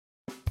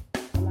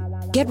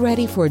Get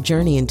ready for a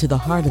journey into the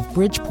heart of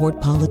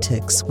Bridgeport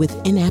politics with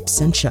In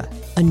Absentia,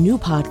 a new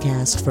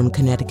podcast from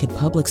Connecticut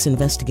Public's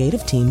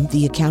investigative team,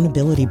 The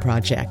Accountability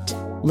Project.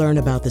 Learn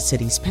about the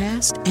city's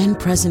past and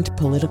present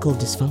political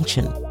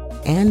dysfunction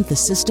and the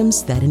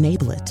systems that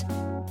enable it.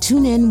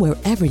 Tune in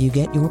wherever you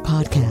get your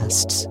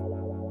podcasts.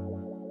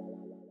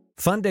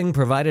 Funding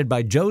provided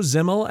by Joe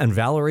Zimmel and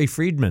Valerie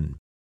Friedman.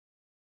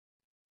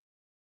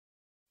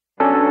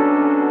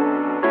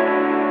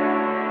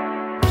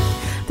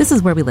 This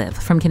is Where We Live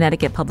from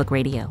Connecticut Public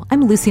Radio.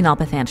 I'm Lucy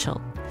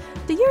Nalpathanchel.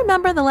 Do you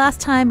remember the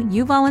last time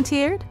you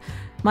volunteered?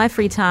 My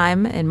free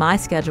time and my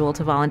schedule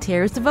to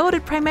volunteer is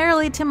devoted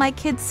primarily to my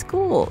kids'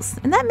 schools,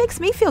 and that makes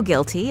me feel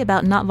guilty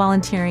about not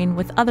volunteering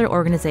with other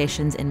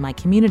organizations in my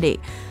community.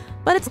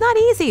 But it's not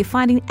easy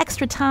finding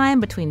extra time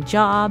between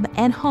job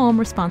and home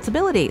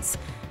responsibilities.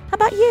 How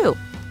about you?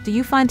 Do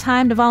you find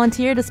time to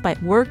volunteer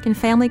despite work and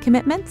family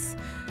commitments?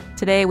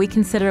 Today, we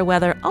consider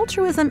whether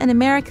altruism in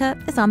America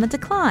is on the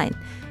decline.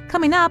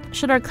 Coming up,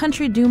 should our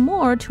country do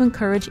more to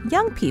encourage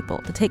young people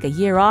to take a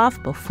year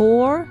off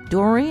before,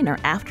 during, or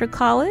after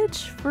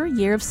college for a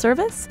year of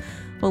service?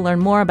 We'll learn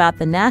more about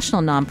the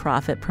national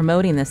nonprofit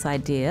promoting this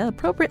idea,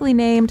 appropriately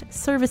named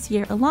Service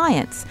Year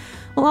Alliance.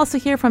 We'll also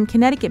hear from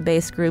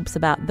Connecticut-based groups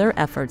about their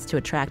efforts to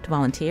attract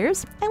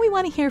volunteers, and we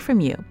want to hear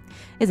from you.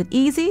 Is it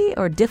easy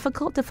or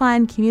difficult to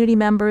find community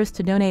members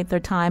to donate their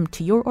time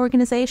to your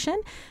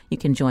organization? You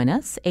can join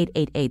us,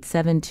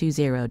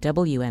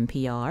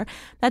 888-720-WNPR.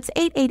 That's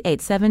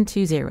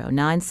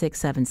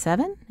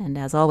 888-720-9677. And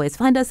as always,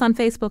 find us on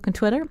Facebook and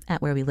Twitter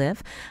at Where We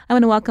Live. I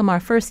want to welcome our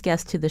first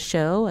guest to the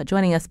show.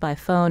 Joining us by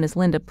phone is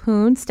Linda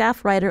Poon,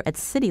 staff writer at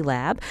City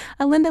Lab.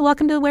 Linda,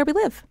 welcome to Where We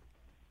Live.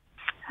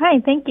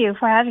 Hi, thank you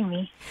for having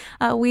me.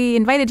 We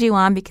invited you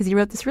on because you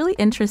wrote this really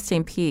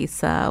interesting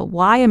piece,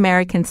 Why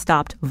Americans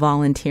Stopped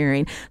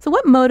Volunteering. So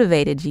what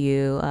motivated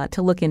you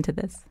to look into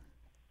this?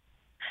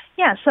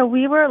 Yeah, so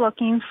we were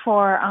looking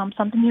for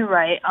something to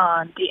write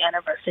on the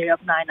anniversary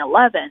of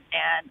 9/11.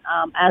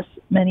 And as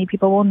many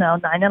people will know,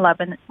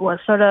 9/11 was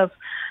sort of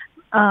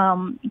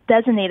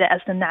designated as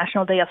the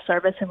National Day of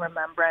Service and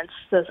Remembrance,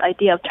 this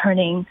idea of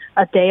turning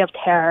a day of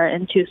terror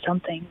into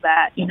something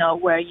that,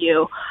 where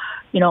you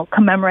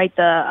commemorate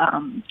the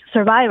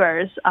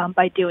survivors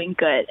by doing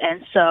good.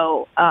 And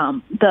so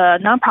the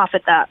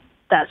nonprofit that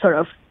sort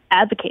of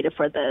advocated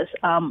for this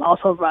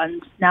also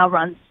runs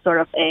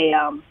sort of a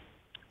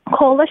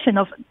coalition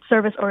of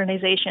service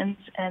organizations,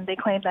 and they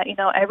claim that,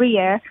 every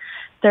year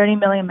 30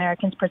 million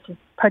Americans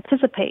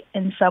participate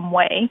in some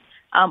way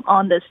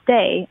on this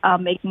day,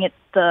 making it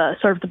the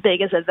sort of the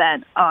biggest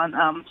event on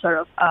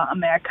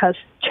America's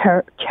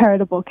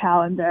charitable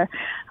calendar.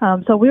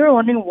 So we were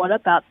wondering, what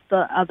about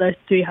the other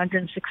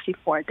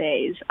 364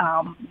 days?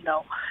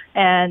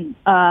 And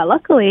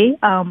luckily,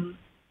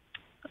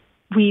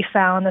 we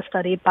found a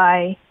study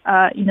by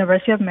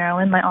University of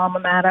Maryland, my alma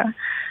mater,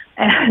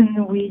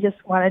 and we just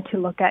wanted to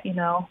look at,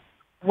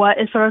 what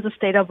is sort of the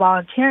state of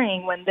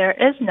volunteering when there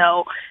is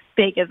no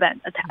big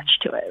event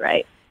attached to it,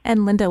 right?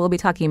 And Linda, we'll be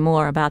talking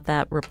more about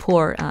that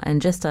report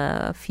in just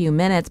a few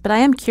minutes. But I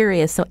am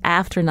curious, so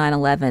after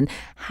 9/11,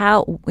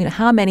 how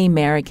many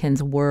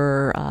Americans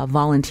were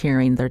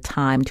volunteering their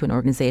time to an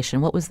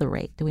organization? What was the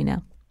rate? Do we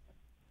know?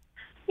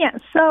 Yeah,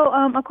 so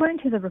according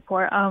to the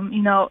report,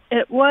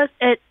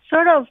 it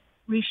sort of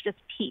reached its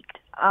peak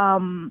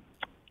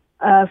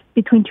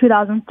between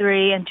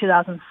 2003 and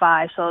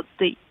 2005, so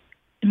the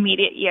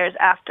immediate years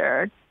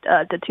after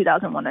the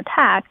 2001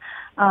 attack.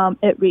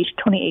 It reached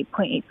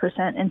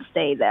 28.8% and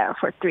stayed there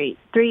for three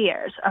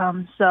years.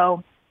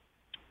 So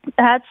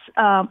that's,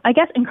 I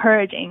guess,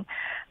 encouraging.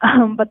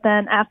 But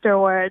then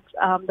afterwards,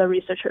 the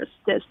researchers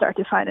did start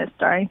to find it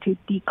starting to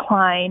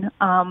decline.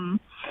 And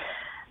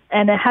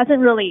it hasn't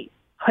really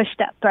pushed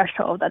that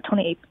threshold, that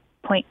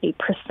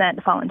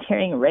 28.8%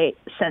 volunteering rate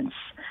since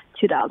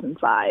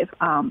 2005.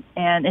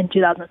 And in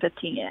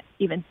 2015, it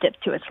even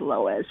dipped to its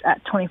lowest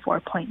at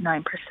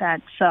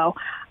 24.9%. So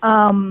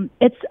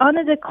it's on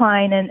a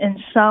decline, and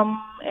in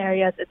some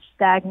areas it's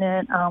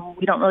stagnant.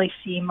 We don't really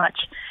see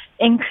much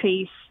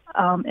increase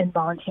in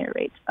volunteer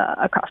rates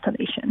across the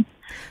nation.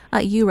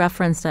 You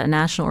referenced a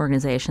national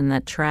organization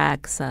that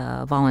tracks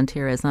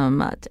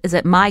volunteerism. Is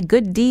it My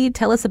Good Deed?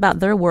 Tell us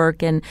about their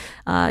work, and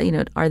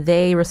are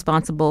they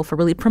responsible for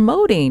really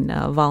promoting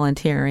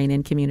volunteering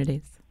in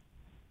communities?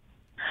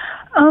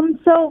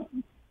 So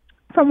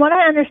from what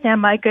I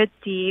understand, My Good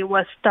Deed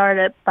was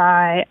started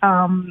by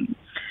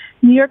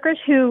New Yorkers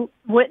who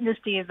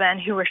witnessed the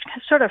event, who were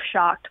sort of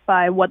shocked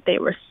by what they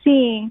were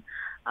seeing,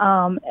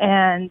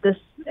 and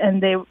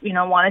they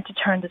wanted to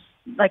turn this,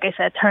 like I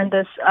said,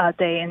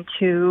 day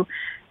into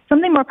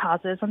something more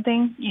positive,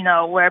 something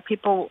where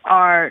people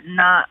are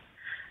not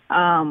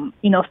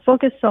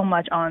focused so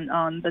much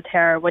on the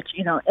terror, which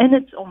in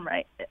its own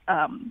right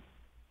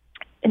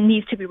it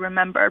needs to be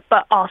remembered,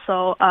 but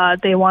also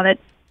they wanted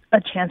a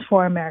chance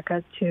for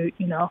America to,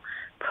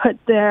 put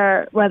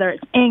their, whether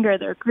it's anger,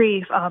 their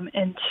grief,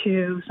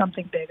 into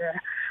something bigger.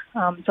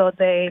 So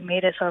they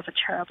made it sort of a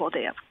charitable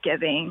day of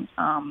giving.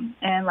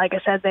 And like I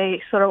said,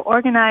 they sort of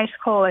organized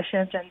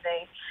coalitions and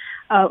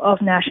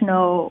of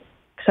national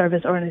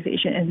service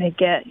organization, and they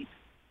get,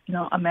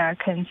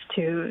 Americans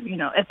to,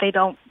 if they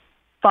don't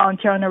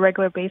volunteer on a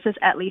regular basis,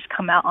 at least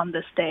come out on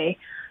this day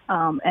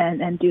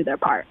and do their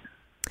part.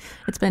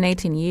 It's been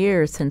 18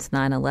 years since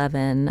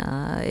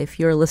 9/11. If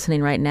you're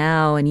listening right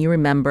now and you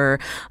remember,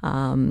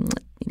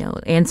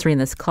 answering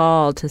this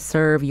call to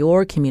serve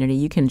your community,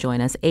 you can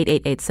join us,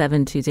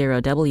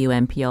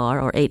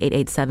 888-720-WNPR or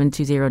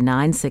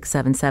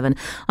 888-720-9677.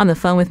 On the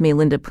phone with me,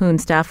 Linda Poon,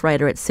 staff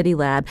writer at City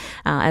Lab,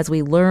 as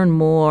we learn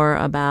more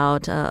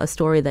about a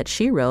story that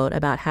she wrote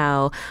about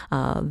how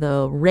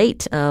the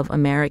rate of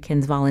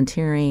Americans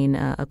volunteering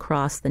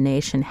across the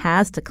nation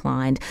has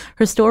declined.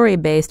 Her story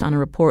based on a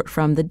report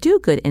from the Do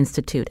Good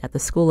Institute at the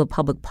School of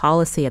Public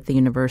Policy at the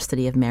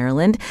University of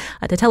Maryland.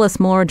 To tell us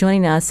more,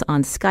 joining us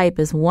on Skype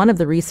is one of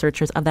the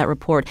researchers of that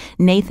report,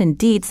 Nathan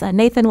Dietz.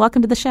 Nathan,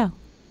 welcome to the show.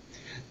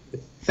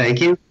 Thank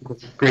you.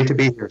 Great to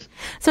be here.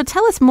 So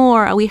tell us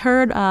more. We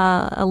heard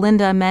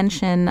Linda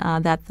mention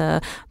that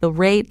the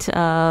rate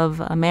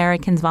of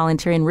Americans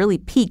volunteering really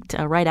peaked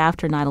right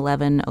after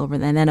 9/11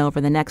 and then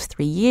over the next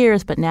 3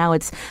 years, but now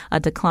it's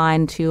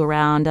declined to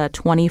around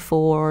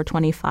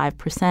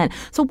 24-25%.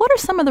 So what are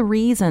some of the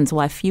reasons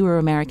why fewer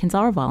Americans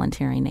are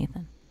volunteering,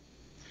 Nathan?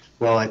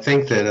 Well, I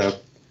think that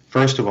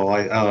first of all,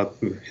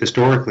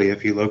 historically,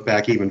 if you look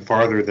back even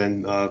farther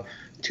than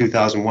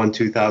 2001,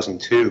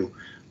 2002,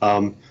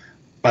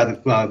 by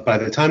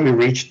the time we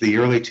reached the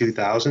early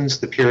 2000s,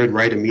 the period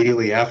right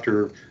immediately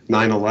after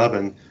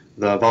 9/11,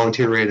 the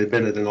volunteer rate had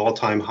been at an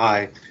all-time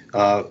high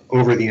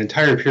over the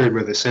entire period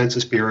where the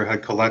Census Bureau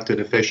had collected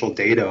official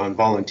data on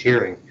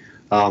volunteering.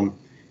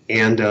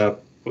 And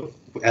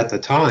at the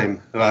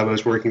time, I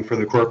was working for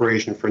the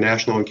Corporation for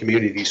National and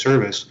Community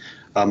Service.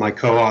 My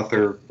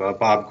co-author,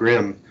 Bob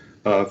Grimm,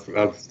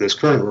 of this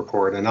current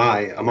report, and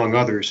I, among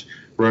others,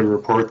 wrote a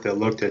report that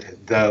looked at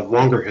the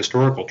longer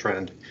historical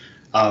trend.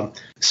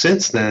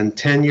 Since then,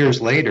 10 years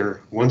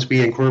later, once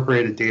we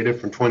incorporated data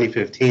from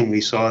 2015,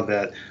 we saw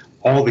that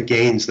all the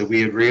gains that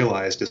we had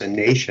realized as a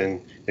nation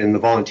in the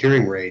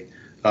volunteering rate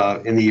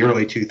in the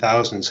early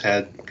 2000s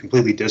had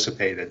completely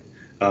dissipated.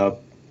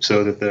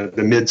 So that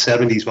the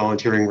mid-70s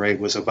volunteering rate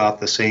was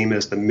about the same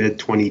as the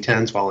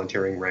mid-2010s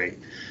volunteering rate.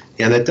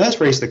 And it does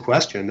raise the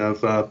question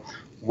of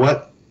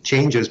what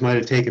changes might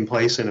have taken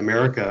place in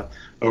America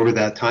over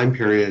that time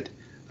period,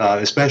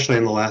 especially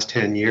in the last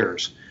 10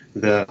 years,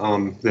 that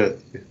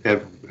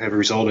have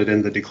resulted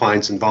in the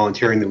declines in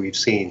volunteering that we've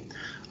seen.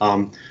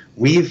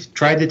 We've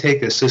tried to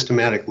take a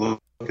systematic look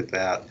at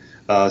that,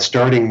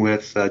 starting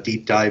with a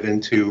deep dive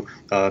into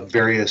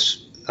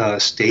various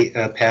state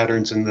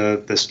patterns in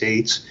the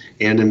states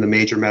and in the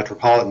major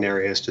metropolitan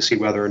areas to see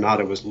whether or not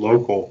it was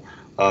local.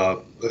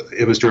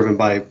 It was driven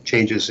by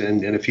changes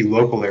in a few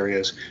local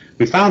areas.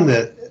 We found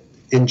that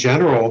in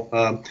general,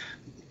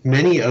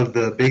 many of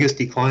the biggest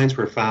declines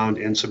were found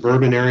in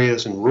suburban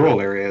areas and rural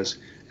areas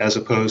as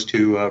opposed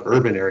to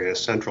urban areas,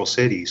 central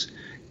cities.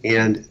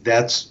 And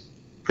that's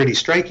pretty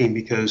striking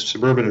because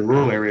suburban and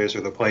rural areas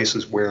are the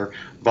places where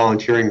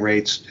volunteering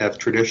rates have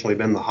traditionally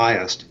been the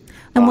highest.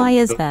 And why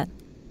is that?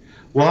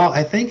 Well,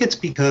 I think it's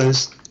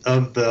because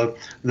of the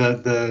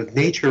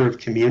nature of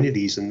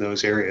communities in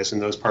those areas, in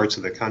those parts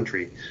of the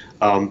country.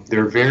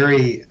 They're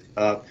very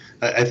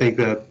I think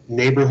the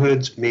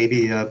neighborhoods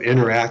maybe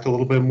interact a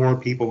little bit more.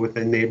 People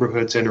within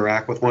neighborhoods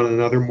interact with one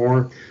another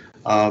more.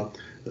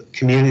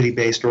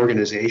 Community-based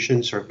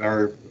organizations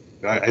are,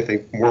 I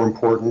think, more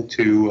important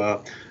to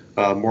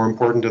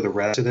the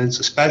residents,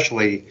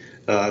 especially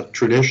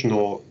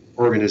traditional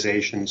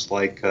organizations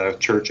like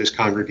churches,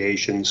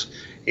 congregations,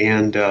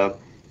 and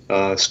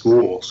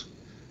schools.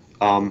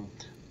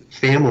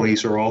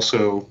 Families are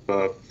also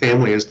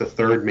family is the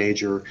third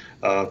major,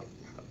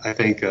 I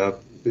think,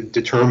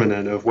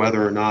 determinant of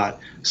whether or not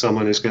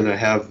someone is going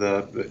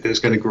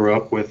to grow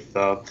up with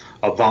a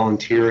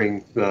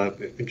volunteering,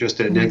 just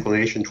an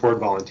inclination toward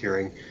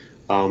volunteering.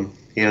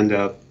 And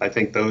I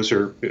think those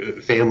are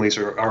families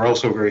are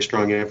also very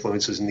strong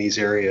influences in these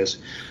areas.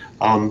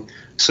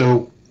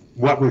 So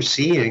what we're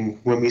seeing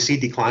when we see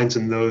declines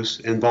in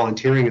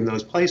volunteering in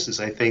those places,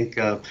 I think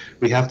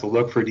we have to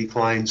look for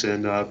declines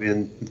in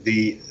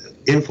the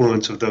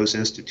influence of those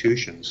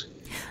institutions.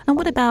 And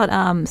what about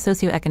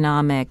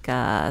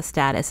socioeconomic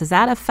status? Is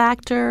that a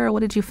factor? What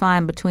did you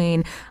find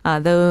between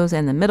those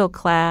and the middle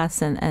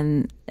class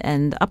and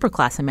upper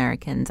class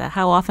Americans?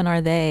 How often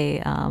are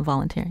they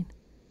volunteering?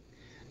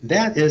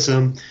 That's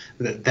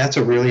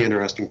a really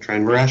interesting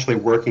trend. We're actually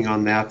working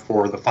on that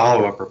for the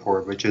follow-up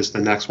report, which is the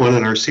next one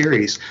in our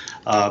series,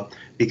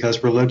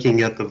 because we're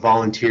looking at the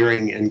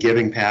volunteering and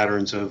giving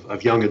patterns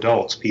of young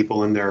adults,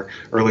 people in their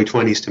early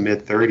 20s to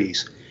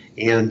mid-30s.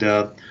 And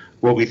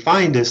what we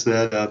find is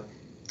that,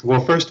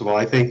 well, first of all,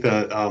 I think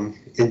that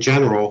in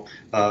general,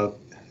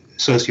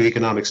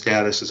 socioeconomic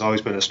status has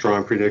always been a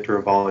strong predictor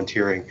of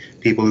volunteering.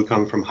 People who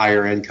come from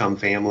higher income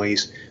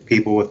families,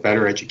 people with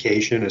better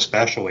education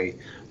especially,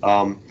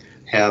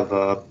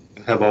 have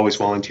have always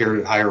volunteered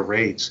at higher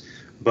rates,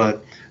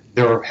 but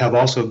there have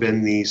also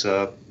been these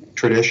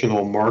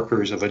traditional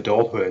markers of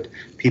adulthood.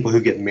 People who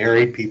get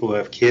married, people who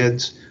have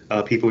kids,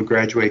 people who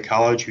graduate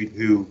college,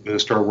 who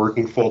start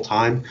working full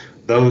time.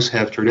 Those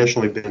have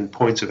traditionally been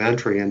points of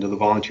entry into the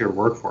volunteer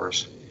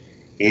workforce.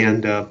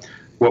 And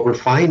what we're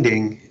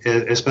finding,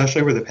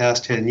 especially over the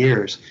past 10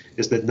 years,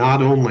 is that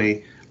not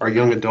only are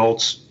young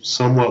adults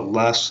somewhat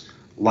less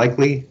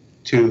likely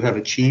to have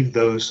achieved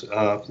those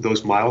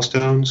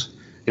milestones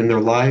in their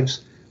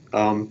lives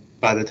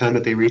by the time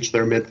that they reach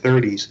their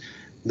mid-30s,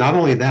 not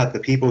only that, the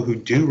people who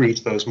do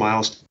reach those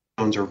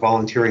milestones are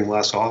volunteering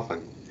less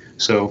often.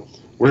 So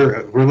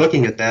we're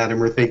looking at that, and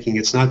we're thinking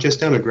it's not just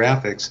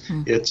demographics.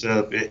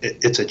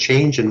 It's a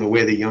change in the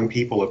way that young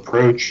people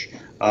approach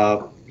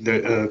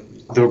the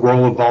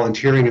role of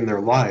volunteering in their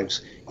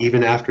lives,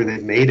 even after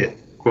they've made it,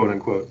 quote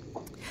unquote.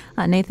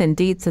 Nathan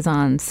Dietz is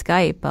on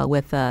Skype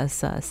with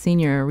us, a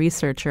senior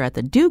researcher at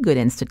the Do Good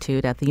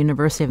Institute at the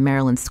University of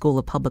Maryland School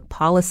of Public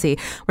Policy.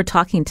 We're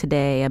talking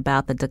today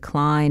about the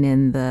decline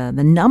in the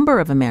number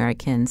of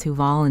Americans who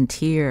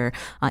volunteer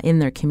in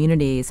their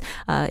communities.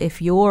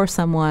 If you're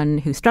someone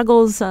who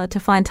struggles to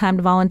find time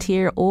to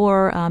volunteer,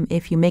 or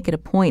if you make it a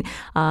point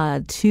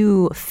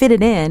to fit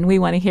it in, we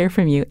want to hear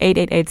from you.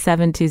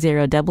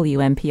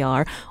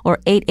 888-720-WNPR or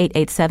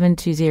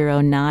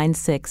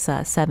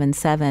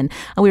 888-720-9677.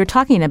 We were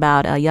talking about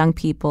young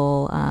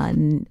people,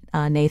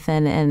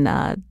 Nathan,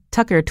 and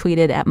Tucker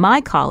tweeted, at my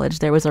college,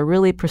 there was a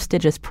really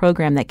prestigious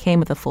program that came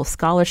with a full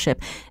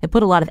scholarship. It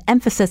put a lot of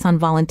emphasis on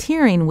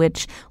volunteering,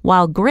 which,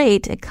 while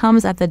great, it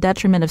comes at the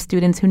detriment of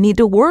students who need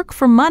to work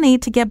for money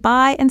to get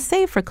by and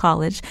save for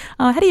college.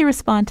 How do you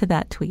respond to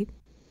that tweet?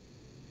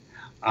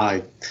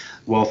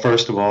 Well,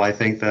 first of all, I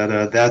think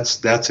that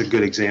that's a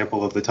good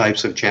example of the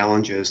types of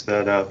challenges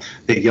that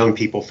young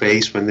people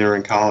face when they're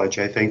in college.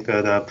 I think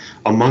that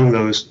among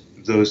those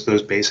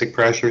basic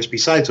pressures,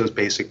 besides those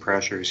basic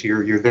pressures,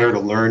 you're there to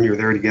learn, you're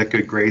there to get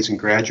good grades and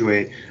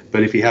graduate,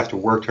 but if you have to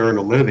work to earn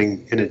a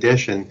living in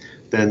addition,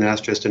 then that's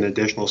just an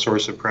additional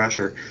source of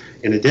pressure.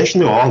 In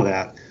addition to all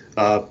that,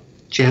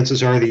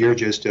 chances are that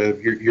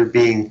you're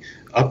being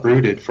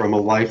uprooted from a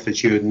life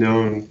that you had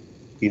known,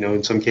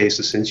 in some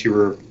cases since you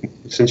were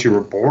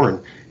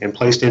born, and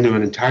placed into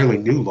an entirely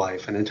new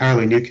life, an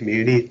entirely new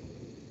community,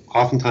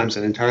 oftentimes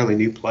an entirely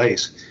new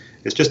place.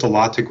 It's just a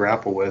lot to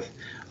grapple with.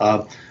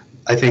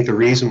 I think the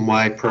reason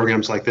why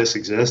programs like this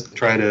exist,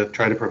 try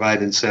to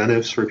provide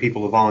incentives for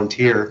people to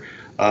volunteer,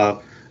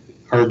 are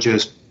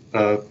just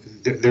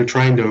they're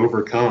trying to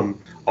overcome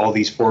all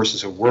these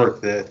forces of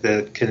work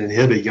that can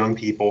inhibit young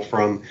people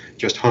from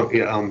just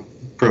from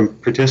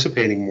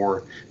participating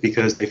more,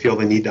 because they feel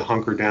the need to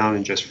hunker down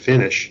and just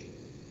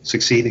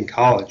succeed in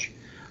college.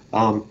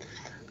 I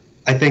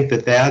think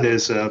that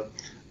is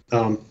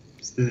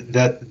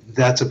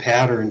that's a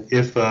pattern.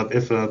 If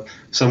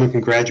someone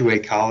can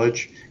graduate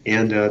college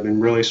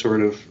and really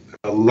sort of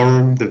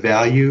learn the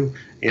value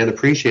and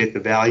appreciate the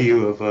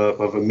value of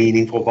a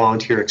meaningful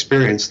volunteer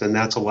experience, then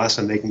that's a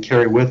lesson they can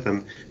carry with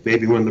them,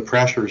 maybe when the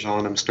pressures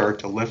on them start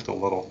to lift a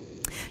little.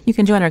 You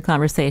can join our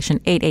conversation,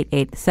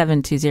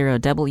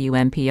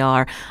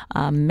 888-720-WNPR.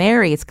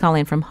 Mary is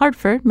calling from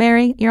Hartford.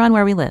 Mary, you're on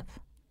Where We Live.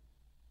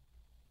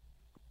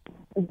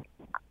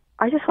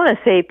 I just want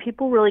to say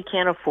people really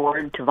can't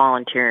afford to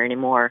volunteer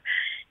anymore.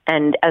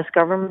 And as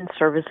government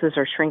services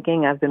are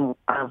shrinking, I've been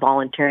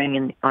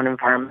volunteering on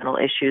environmental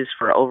issues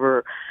for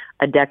over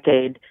a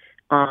decade.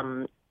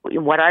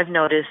 What I've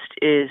noticed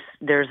is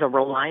there's a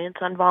reliance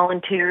on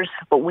volunteers,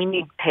 but we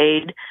need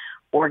paid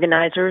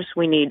organizers.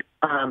 We need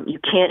you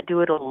can't do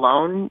it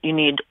alone. You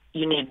need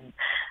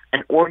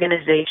an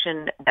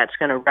organization that's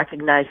going to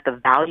recognize the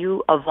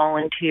value of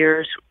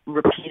volunteers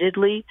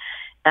repeatedly.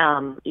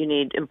 You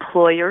need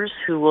employers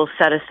who will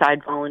set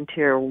aside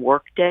volunteer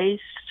work days,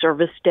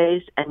 service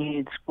days, and you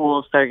need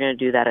schools that are going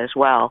to do that as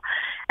well.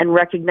 And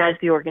recognize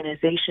the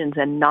organizations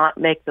and not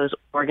make those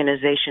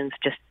organizations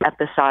just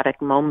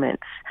episodic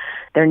moments.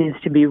 There needs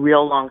to be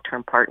real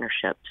long-term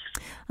partnerships.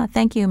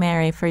 Thank you,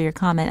 Mary, for your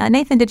comment.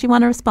 Nathan, did you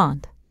want to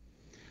respond?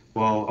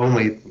 Well,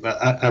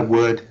 I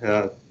would,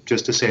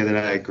 just to say that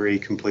I agree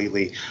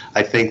completely.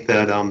 I think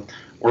that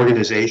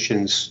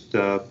organizations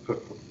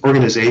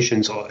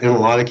in a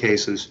lot of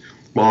cases,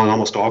 well, in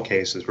almost all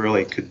cases,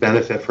 really could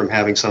benefit from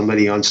having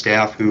somebody on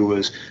staff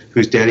whose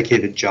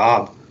dedicated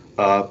job,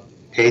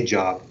 paid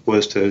job,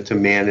 was to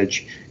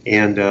manage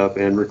and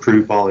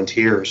recruit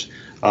volunteers.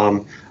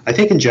 I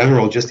think in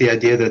general, just the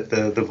idea that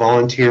the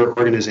volunteer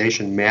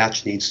organization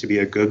match needs to be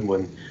a good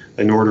one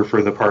in order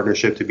for the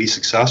partnership to be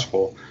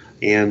successful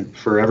and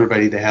for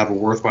everybody to have a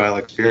worthwhile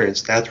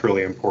experience. That's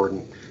really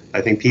important.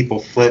 I think people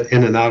flit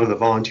in and out of the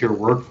volunteer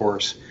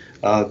workforce,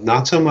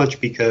 not so much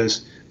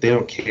because they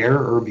don't care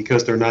or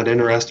because they're not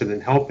interested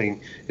in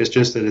helping. It's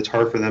just that it's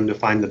hard for them to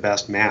find the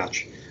best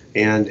match.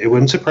 And it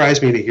wouldn't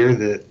surprise me to hear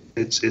that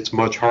it's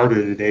much harder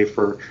today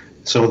for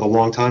some of the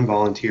longtime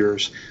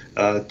volunteers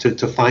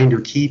to find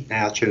or keep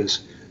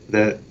matches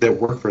that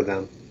work for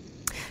them.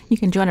 You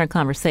can join our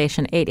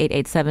conversation,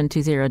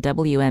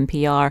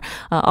 888-720-WNPR.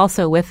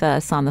 Also with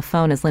us on the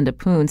phone is Linda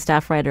Poon,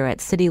 staff writer at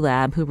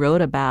CityLab, who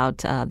wrote about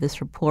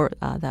this report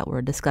that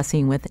we're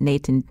discussing with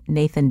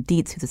Nathan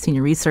Dietz, who's a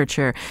senior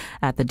researcher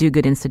at the Do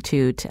Good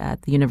Institute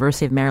at the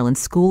University of Maryland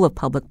School of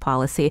Public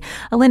Policy.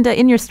 Linda,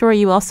 in your story,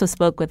 you also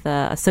spoke with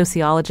a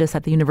sociologist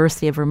at the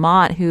University of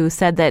Vermont who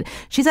said that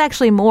she's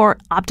actually more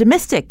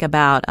optimistic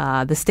about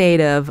the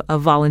state of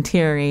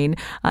volunteering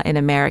in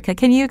America.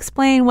 Can you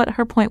explain what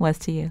her point was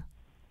to you?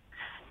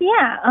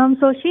 Yeah,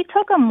 so she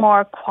took a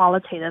more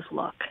qualitative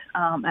look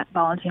at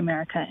Volunteer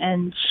America,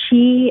 and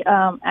she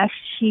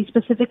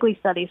specifically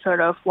studied sort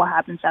of what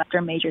happens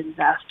after major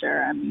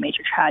disaster and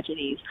major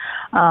tragedies,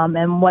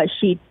 and what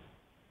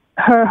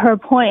her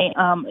point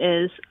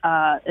is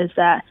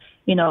that,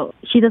 you know,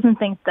 she doesn't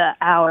think the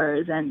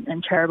hours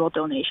and charitable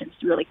donations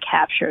really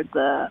captured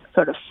the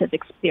sort of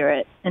civic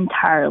spirit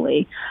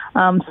entirely.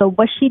 So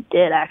what she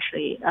did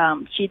she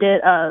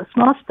did a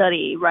small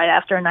study right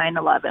after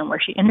 9/11 where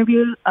she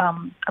interviewed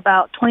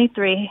about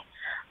 23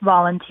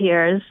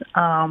 volunteers.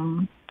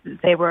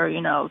 They were,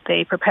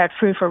 they prepared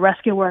food for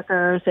rescue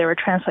workers. They were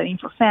translating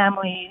for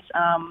families.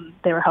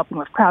 They were helping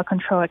with crowd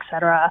control,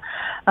 etc.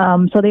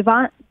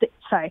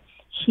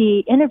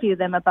 She interviewed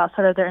them about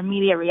sort of their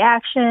immediate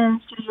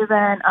reactions to the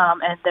event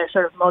and their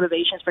sort of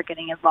motivations for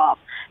getting involved.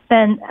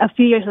 Then a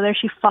few years later,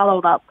 she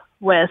followed up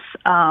with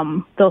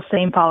those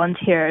same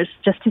volunteers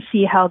just to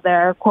see how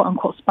their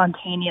quote-unquote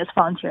spontaneous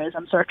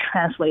volunteerism sort of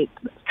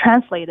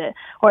translated,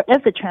 or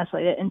if it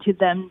translated into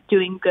them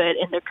doing good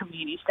in their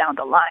communities down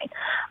the line.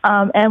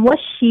 And what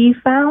she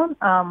found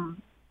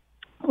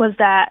was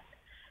that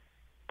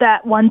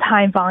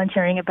one-time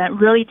volunteering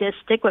event really did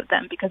stick with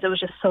them because it was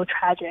just so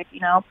tragic,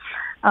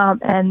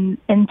 and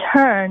in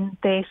turn,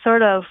 they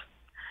sort of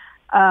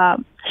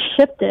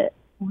shifted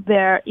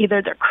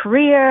either their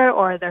career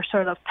or their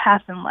sort of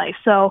path in life.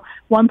 So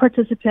one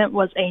participant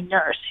was a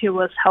nurse who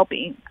was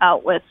helping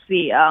out with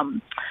the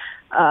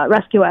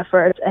rescue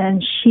efforts,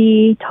 and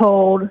she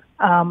told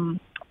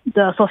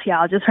the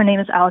sociologist, her name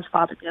is Alice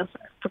Fothergill,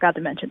 I forgot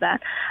to mention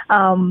that,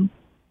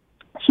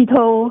 she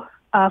told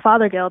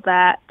Fothergill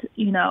that,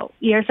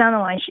 years down the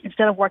line,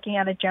 instead of working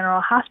at a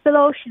general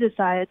hospital, she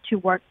decided to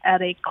work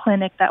at a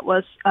clinic that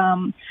was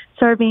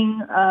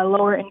serving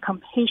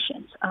lower-income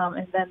patients.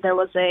 And then there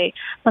was a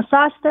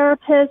massage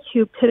therapist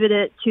who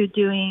pivoted to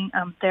doing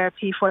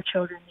therapy for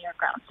children near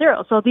ground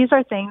zero. So these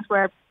are things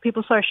where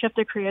people sort of shift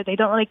their career. They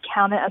don't really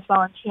count it as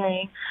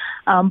volunteering,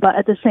 but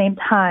at the same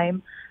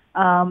time,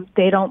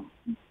 they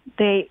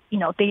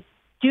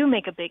do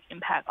make a big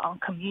impact on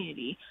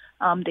community.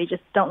 They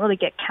just don't really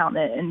get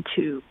counted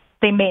into,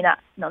 they may not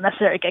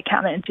necessarily get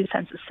counted into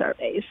census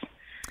surveys.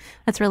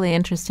 That's really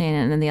interesting.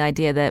 And then the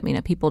idea that,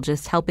 people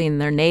just helping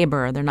their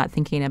neighbor, they're not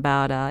thinking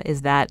about,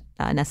 is that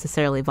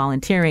necessarily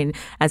volunteering,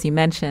 as you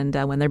mentioned,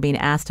 when they're being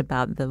asked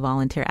about the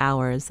volunteer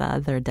hours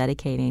they're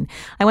dedicating.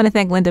 I want to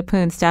thank Linda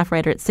Poon, staff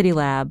writer at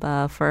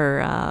CityLab,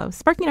 for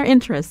sparking our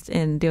interest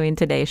in doing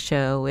today's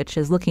show, which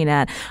is looking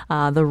at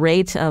the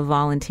rate of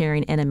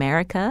volunteering in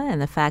America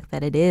and the fact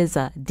that it is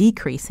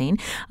decreasing.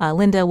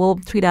 Linda, we'll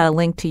tweet out a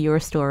link to your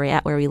story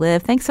at Where We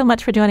Live. Thanks so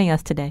much for joining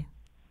us today.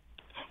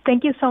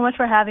 Thank you so much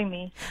for having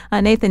me.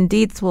 Nathan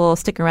Dietz will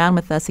stick around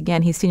with us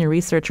again. He's senior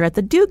researcher at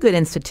the Do Good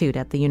Institute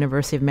at the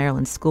University of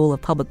Maryland School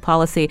of Public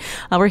Policy.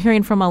 We're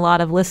hearing from a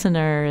lot of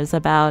listeners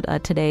about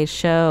today's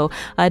show.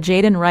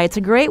 Jaden writes,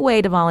 a great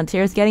way to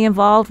volunteer is getting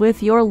involved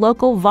with your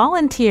local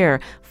volunteer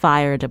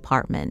fire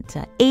department.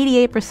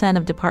 88%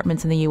 of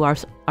departments in the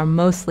U.S. are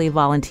mostly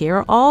volunteer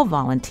or all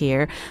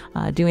volunteer,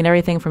 doing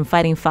everything from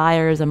fighting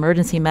fires,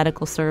 emergency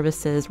medical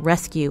services,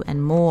 rescue,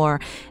 and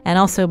more. And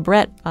also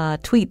Brett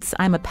tweets,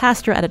 I'm a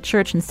pastor at a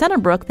church in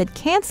Centerbrook that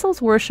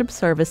cancels worship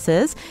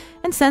services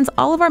and sends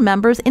all of our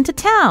members into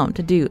town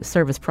to do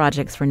service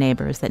projects for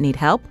neighbors that need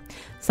help.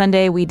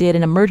 Sunday, we did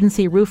an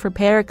emergency roof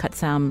repair, cut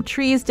some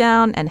trees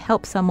down, and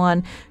helped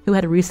someone who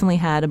had recently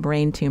had a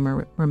brain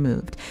tumor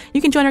removed.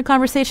 You can join our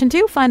conversation,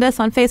 too. Find us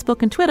on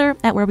Facebook and Twitter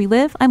at Where We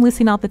Live. I'm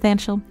Lucy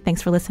Nalpathanchil.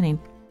 Thanks for listening.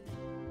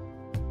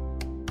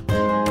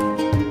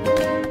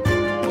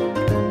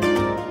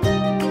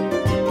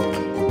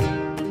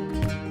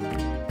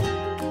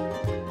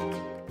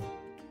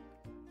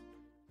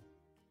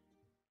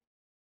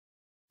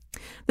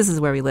 This is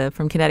Where We Live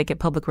from Connecticut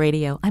Public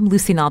Radio. I'm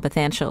Lucy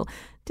Nalpathanchil.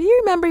 Do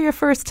you remember your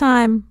first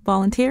time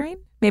volunteering?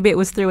 Maybe it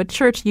was through a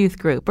church youth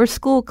group or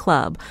school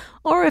club.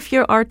 Or if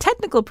you're our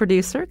technical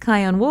producer,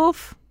 Kion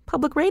Wolf,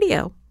 Public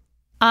Radio.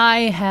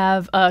 I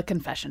have a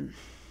confession.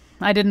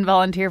 I didn't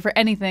volunteer for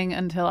anything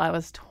until I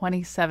was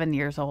 27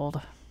 years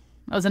old.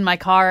 I was in my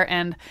car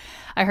and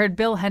I heard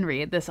Bill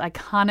Henry, this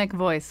iconic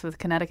voice with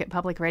Connecticut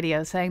Public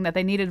Radio, saying that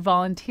they needed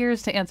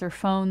volunteers to answer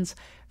phones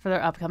for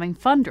their upcoming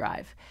fund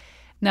drive.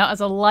 Now,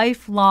 as a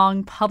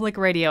lifelong public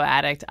radio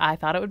addict, I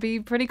thought it would be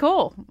pretty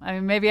cool. I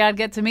mean, maybe I'd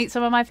get to meet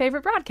some of my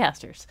favorite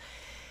broadcasters.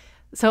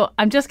 So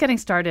I'm just getting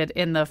started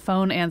in the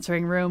phone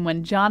answering room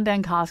when John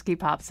Dankosky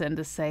pops in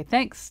to say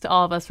thanks to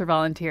all of us for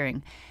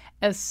volunteering.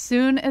 As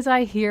soon as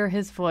I hear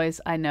his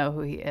voice, I know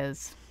who he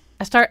is.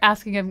 I start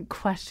asking him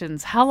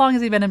questions. How long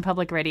has he been in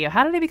public radio?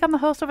 How did he become the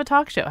host of a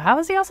talk show? How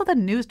is he also the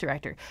news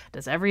director?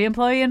 Does every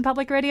employee in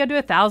public radio do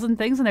 1,000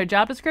 things in their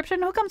job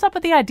description? Who comes up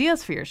with the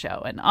ideas for your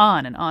show? And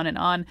on and on and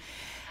on.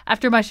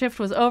 After my shift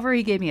was over,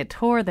 he gave me a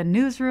tour of the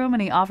newsroom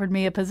and he offered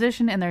me a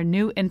position in their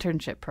new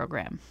internship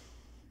program.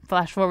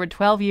 Flash forward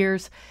 12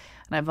 years,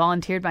 and I've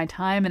volunteered my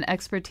time and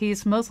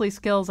expertise, mostly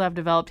skills I've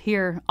developed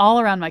here, all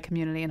around my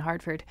community in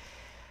Hartford.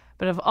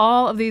 But of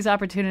all of these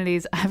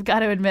opportunities, I've got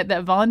to admit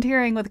that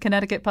volunteering with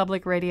Connecticut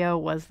Public Radio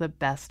was the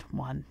best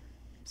one.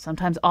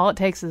 Sometimes all it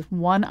takes is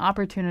one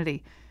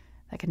opportunity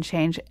that can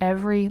change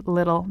every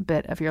little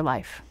bit of your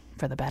life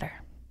for the better.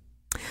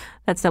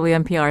 That's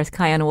WNPR's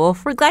Chion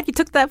Wolf. We're glad you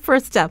took that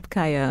first step,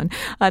 Chion.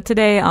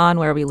 Today on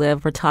Where We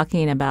Live, we're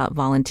talking about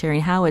volunteering,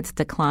 how it's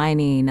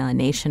declining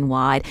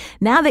nationwide.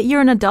 Now that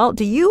you're an adult,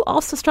 do you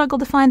also struggle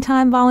to find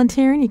time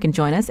volunteering? You can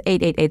join us,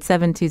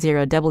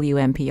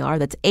 888-720-WNPR.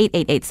 That's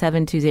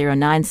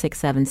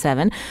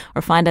 888-720-9677.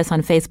 Or find us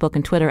on Facebook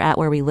and Twitter at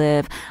Where We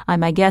Live.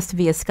 My guest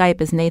via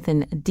Skype is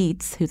Nathan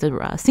Dietz, who's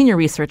a senior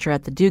researcher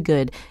at the Do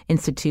Good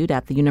Institute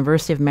at the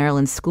University of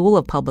Maryland School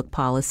of Public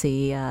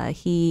Policy.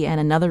 He and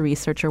another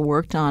researcher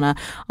worked on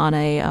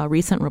a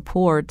recent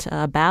report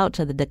about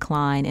the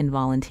decline in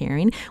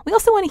volunteering. We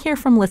also want to hear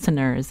from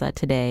listeners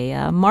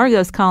today.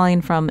 Margot's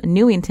calling from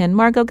Newington.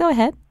 Margot, go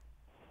ahead.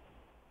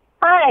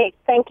 Hi,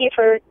 thank you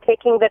for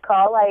taking the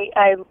call.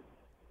 I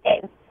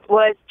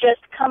was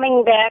just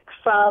coming back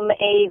from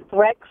a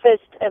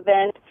breakfast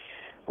event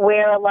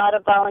where a lot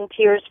of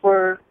volunteers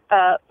were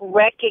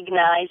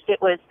recognized.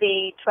 It was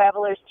the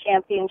Travelers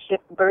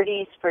Championship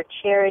Birdies for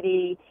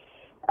Charity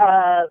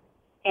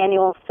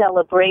annual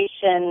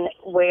celebration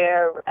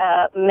where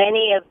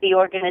many of the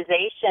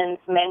organizations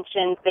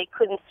mentioned they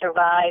couldn't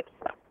survive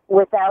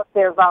without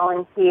their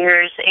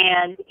volunteers,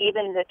 and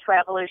even the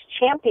Travelers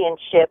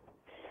Championship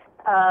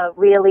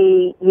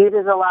really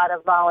uses a lot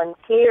of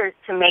volunteers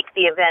to make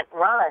the event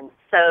run.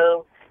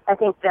 So I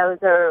think those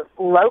are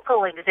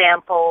local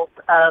examples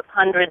of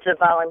hundreds of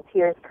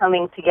volunteers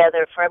coming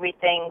together for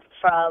everything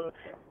from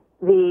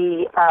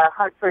the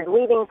Hartford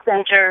Reading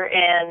Center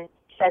and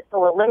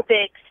Special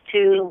Olympics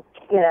to,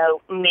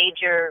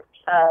 major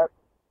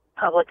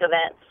public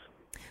events.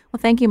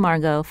 Well, thank you,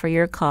 Margot, for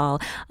your call.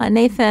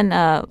 Nathan,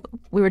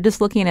 we were just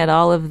looking at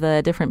all of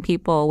the different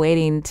people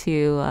waiting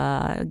to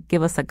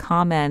give us a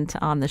comment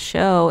on the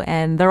show,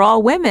 and they're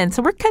all women.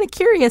 So we're kind of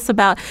curious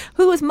about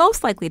who is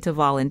most likely to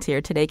volunteer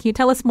today. Can you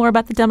tell us more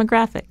about the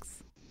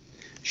demographics?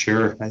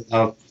 Sure.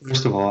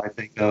 First of all, I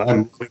think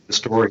I'm looking at the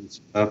stories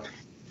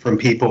from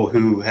people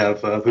who've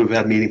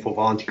had meaningful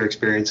volunteer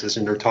experiences,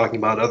 and they're talking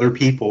about other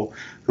people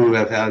who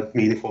have had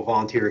meaningful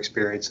volunteer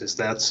experiences.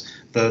 That's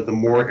the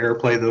more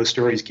airplay those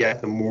stories get,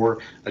 the more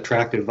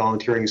attractive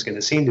volunteering is going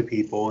to seem to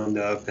people, and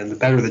the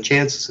better the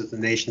chances that the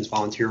nation's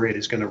volunteer rate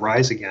is going to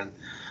rise again.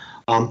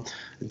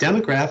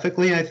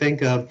 Demographically, I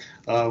think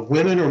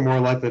women are more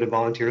likely to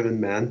volunteer than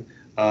men.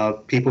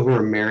 People who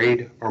are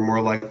married are more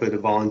likely to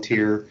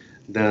volunteer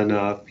than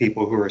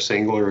people who are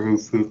single or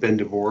who've been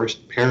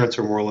divorced. Parents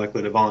are more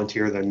likely to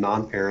volunteer than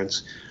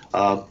non-parents.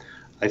 I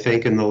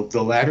think in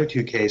the latter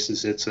two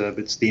cases, it's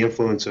the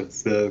influence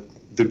of the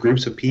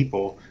groups of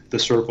people, the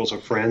circles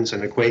of friends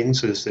and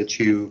acquaintances that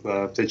you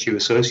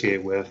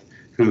associate with,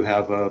 who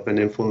have an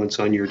influence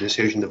on your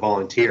decision to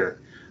volunteer.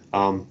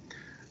 In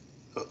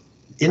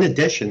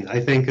addition,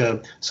 I think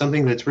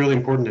something that's really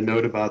important to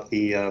note about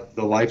the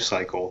life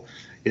cycle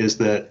is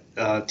that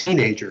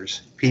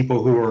teenagers,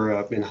 people who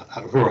are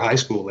high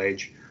school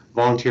age,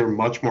 volunteer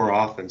much more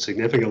often,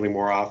 significantly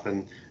more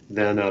often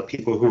than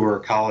people who are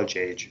college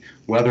age,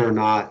 whether or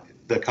not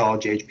the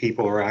college age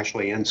people are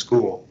actually in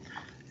school.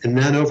 And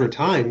then over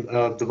time,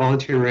 the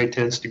volunteer rate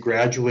tends to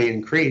gradually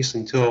increase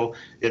until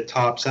it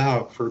tops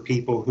out for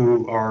people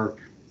who are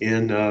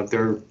in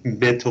their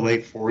mid to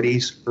late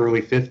 40s,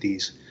 early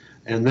 50s,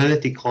 and then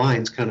it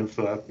declines kind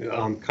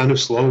of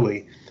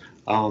slowly.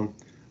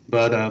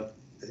 But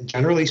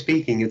generally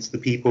speaking, it's the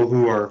people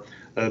who are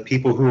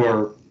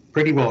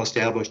pretty well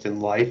established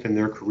in life and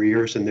their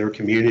careers and their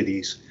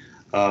communities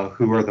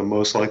who are the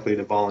most likely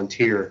to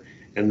volunteer,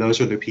 and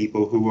those are the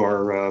people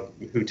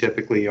who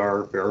typically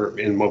are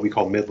in what we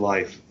call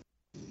midlife.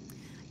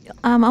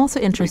 I'm also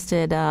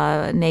interested,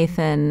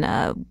 Nathan,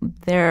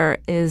 there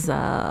is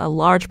a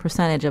large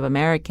percentage of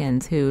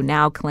Americans who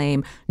now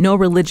claim no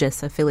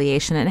religious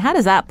affiliation. And how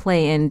does that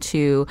play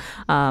into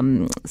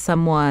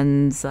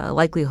someone's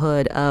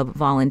likelihood of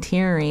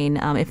volunteering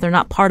if they're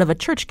not part of a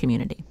church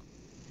community?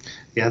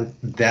 Yeah,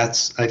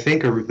 that's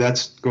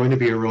going to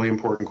be a really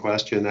important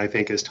question, I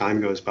think, as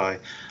time goes by.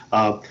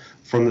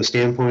 From the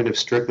standpoint of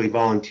strictly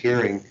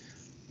volunteering,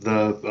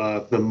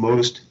 the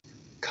most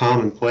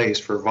common place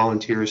for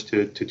volunteers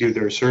to do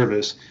their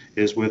service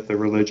is with a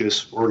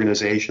religious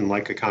organization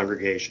like a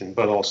congregation,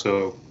 but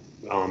also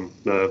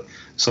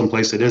some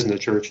place that isn't a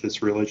church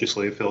that's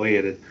religiously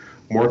affiliated.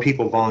 More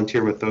people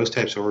volunteer with those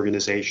types of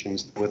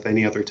organizations than with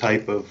any other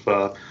type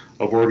of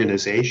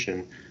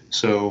organization.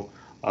 So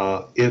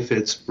If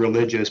it's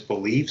religious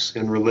beliefs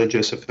and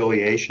religious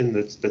affiliation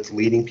that's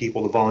leading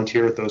people to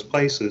volunteer at those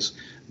places,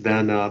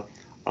 then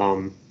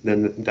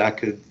that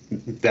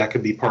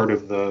could be part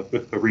of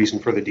the reason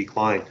for the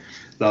decline.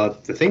 The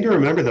thing to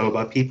remember, though,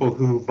 about people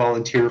who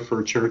volunteer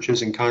for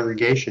churches and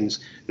congregations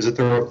is that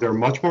they're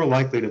much more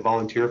likely to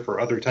volunteer for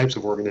other types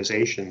of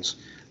organizations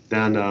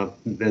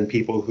than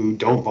people who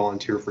don't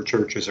volunteer for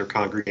churches or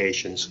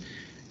congregations.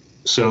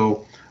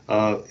 So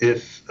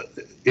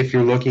if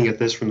you're looking at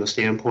this from the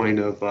standpoint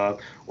of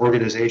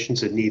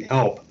organizations that need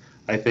help,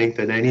 I think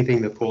that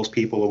anything that pulls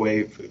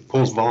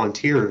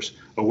volunteers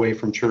away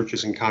from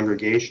churches and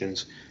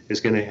congregations is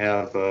going to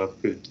have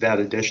that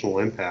additional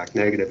impact,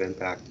 negative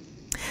impact.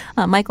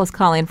 Michael's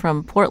calling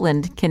from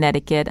Portland,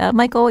 Connecticut.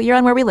 Michael, you're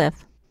on Where We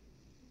Live.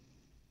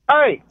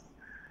 Hi.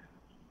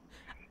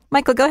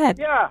 Michael, go ahead.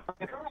 Yeah.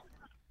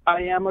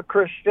 I am a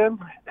Christian,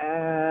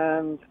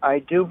 and I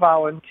do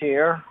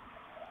volunteer.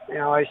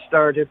 I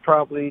started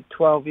probably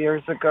 12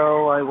 years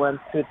ago. I went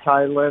to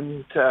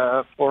Thailand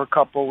for a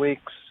couple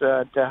weeks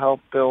to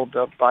help build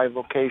a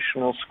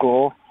bivocational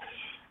school.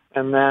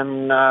 And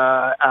then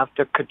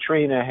after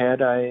Katrina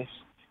hit, I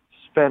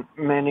spent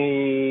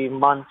many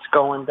months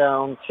going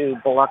down to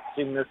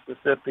Biloxi,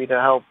 Mississippi to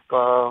help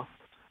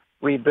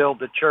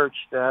rebuild a church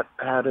that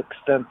had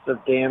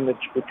extensive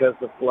damage because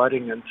of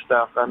flooding and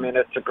stuff. I mean,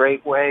 it's a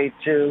great way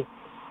to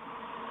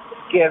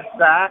give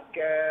back,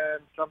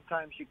 and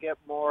sometimes you get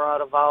more out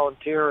of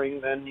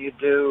volunteering than you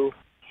do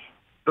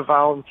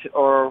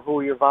or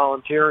who you're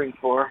volunteering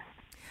for.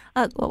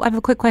 Well, I have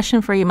a quick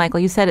question for you, Michael.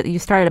 You said you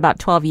started about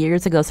 12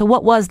 years ago. So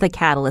what was the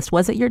catalyst?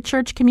 Was it your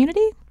church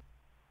community?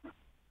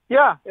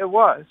 Yeah, it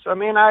was. I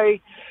mean,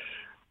 it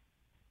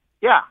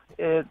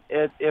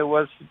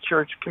was the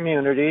church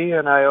community,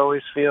 and I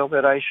always feel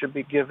that I should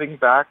be giving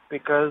back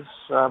because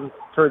I'm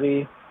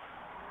pretty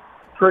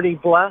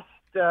blessed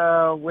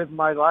with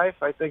my life.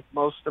 I think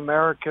most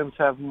Americans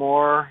have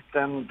more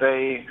than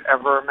they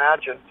ever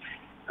imagined.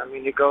 I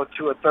mean, you go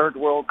to a third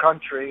world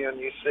country and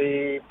you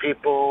see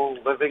people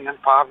living in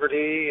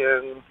poverty,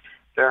 and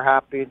they're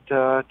happy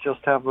to just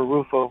have a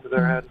roof over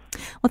their head.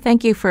 Well,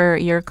 thank you for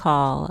your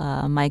call,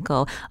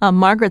 Michael.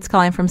 Margaret's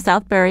calling from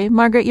Southbury.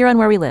 Margaret, you're on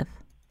Where We Live.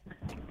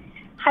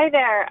 Hi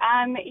there.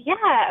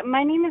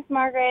 My name is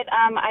Margaret.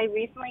 I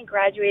recently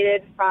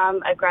graduated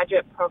from a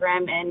graduate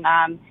program in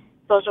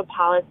social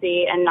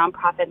policy and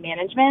nonprofit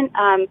management.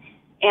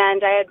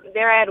 And I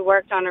had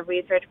worked on a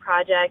research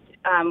project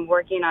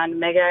working on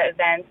mega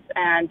events,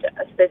 and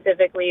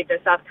specifically the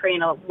South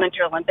Korean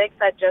Winter Olympics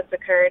that just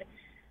occurred.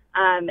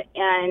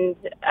 And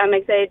I'm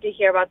excited to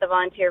hear about the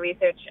volunteer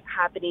research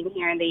happening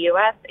here in the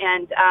U.S.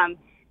 And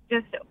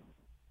just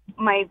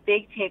my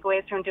big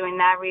takeaways from doing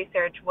that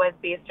research was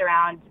based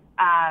around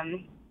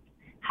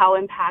how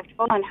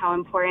impactful and how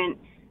important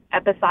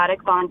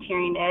episodic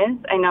volunteering is.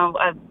 I know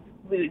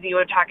you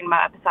were talking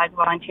about episodic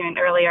volunteering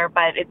earlier,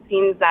 but it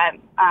seems that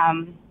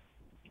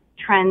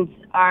trends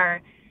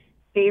are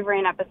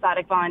favoring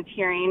episodic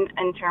volunteering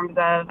in terms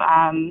of,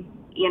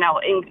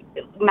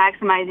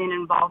 maximizing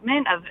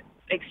involvement of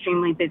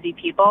extremely busy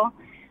people.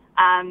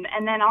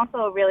 And then also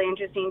a really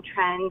interesting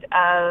trend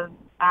of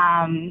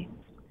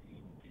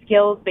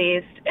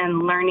skills-based and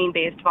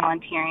learning-based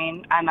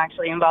volunteering. I'm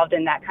actually involved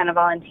in that kind of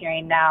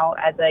volunteering now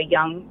as a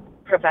young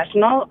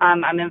professional.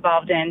 I'm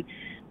involved in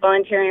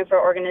volunteering for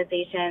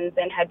organizations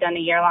and had done a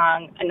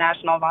year-long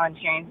national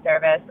volunteering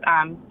service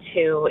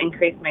to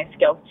increase my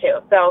skills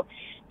too. So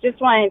just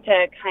wanted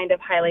to kind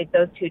of highlight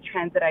those two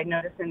trends that I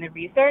noticed in the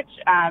research,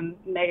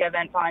 mega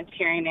event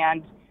volunteering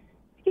and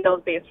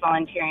skills-based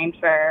volunteering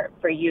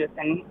for youth,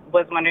 and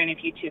was wondering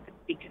if you two could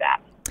speak to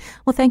that.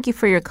 Well, thank you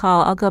for your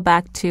call. I'll go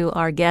back to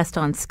our guest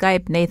on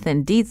Skype,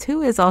 Nathan Dietz,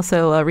 who is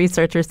also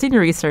a senior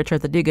researcher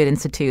at the Do Good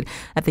Institute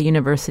at the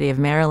University of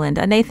Maryland.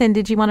 Nathan,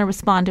 did you want to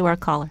respond to our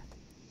caller?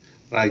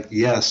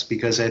 Yes,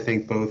 because I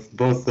think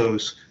both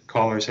those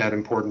callers had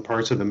important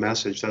parts of the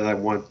message that I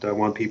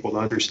want people to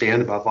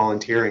understand about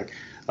volunteering.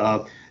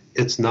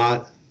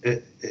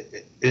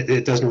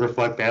 It doesn't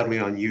reflect badly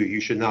on you. You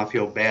should not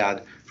feel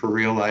bad for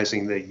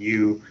realizing that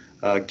you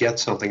get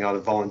something out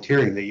of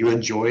volunteering, that you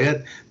enjoy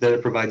it, that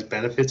it provides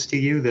benefits to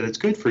you, that it's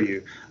good for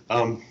you.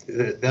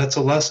 That's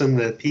a lesson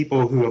that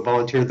people who have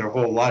volunteered their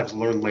whole lives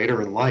learn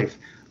later in life.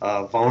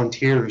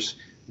 Volunteers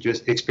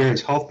just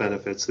experience health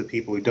benefits that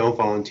people who don't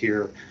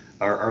volunteer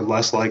are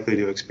less likely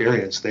to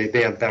experience.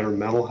 They have better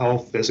mental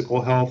health,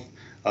 physical health.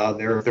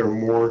 They're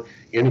more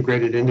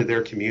integrated into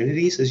their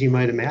communities, as you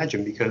might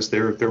imagine, because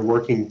they're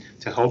working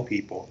to help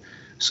people.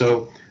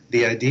 So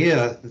the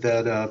idea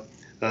that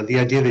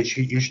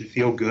you should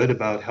feel good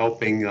about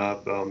helping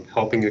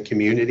a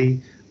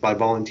community by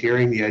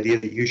volunteering, the idea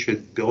that you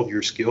should build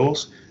your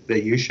skills,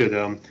 that you should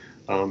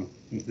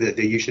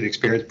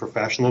experience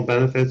professional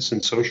benefits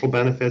and social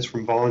benefits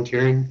from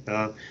volunteering,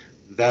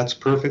 that's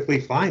perfectly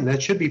fine.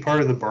 That should be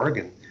part of the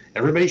bargain.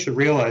 Everybody should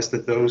realize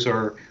that those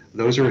are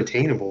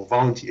attainable.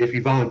 If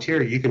you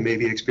volunteer, you can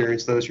maybe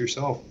experience those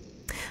yourself.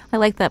 I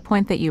like that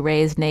point that you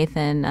raised,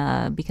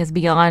 Nathan, because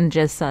beyond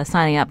just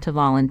signing up to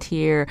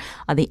volunteer,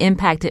 the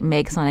impact it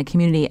makes on a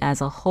community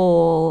as a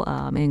whole,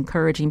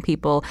 encouraging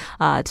people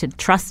to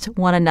trust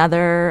one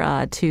another,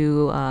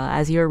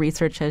 as your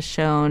research has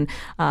shown,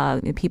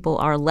 people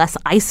are less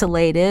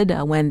isolated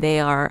when they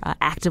are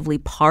actively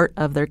part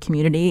of their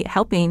community,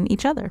 helping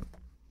each other.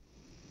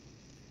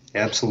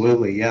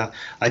 Absolutely, yeah.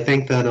 I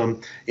think that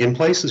in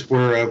places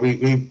where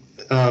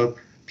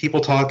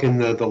people talk in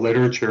the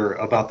literature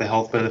about the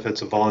health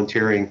benefits of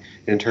volunteering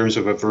in terms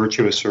of a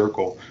virtuous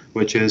circle,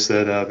 which is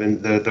that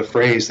the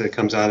phrase that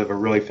comes out of a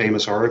really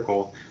famous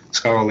article,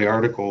 scholarly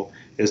article,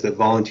 is that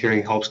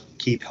volunteering helps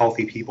keep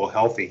healthy people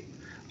healthy.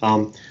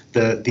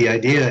 The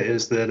idea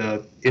is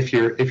that if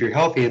you're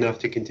healthy enough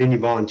to continue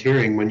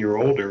volunteering when you're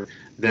older,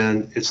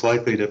 then it's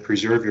likely to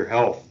preserve your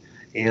health.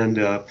 And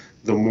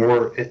the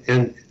more,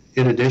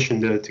 in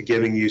addition to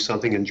giving you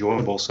something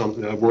enjoyable,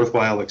 a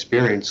worthwhile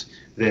experience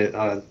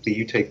that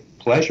you take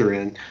pleasure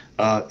in,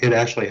 it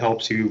actually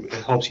helps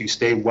you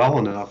stay well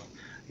enough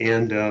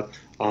and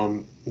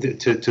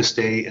to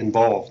stay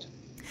involved.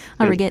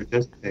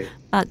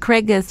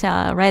 Craig is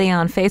writing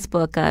on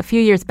Facebook, a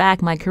few years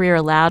back, my career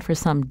allowed for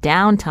some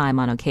downtime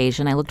on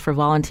occasion. I looked for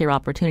volunteer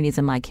opportunities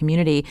in my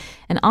community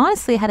and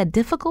honestly had a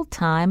difficult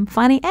time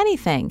finding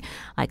anything.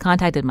 I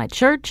contacted my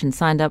church and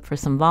signed up for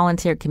some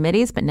volunteer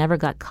committees, but never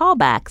got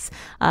callbacks.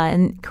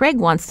 And Craig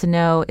wants to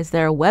know, is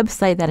there a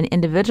website that an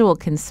individual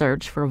can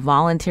search for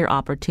volunteer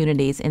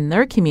opportunities in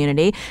their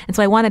community? And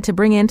so I wanted to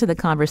bring into the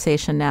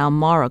conversation now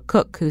Mara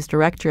Cook, who's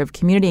Director of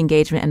Community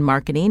Engagement and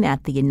Marketing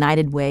at the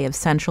United Way of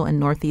Central and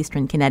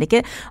Northeastern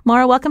Connecticut.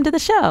 Mara, welcome to the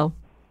show.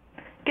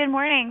 Good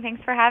morning.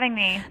 Thanks for having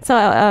me. So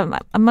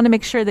I'm going to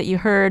make sure that you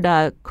heard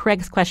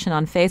Craig's question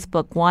on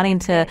Facebook, wanting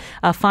to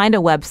find a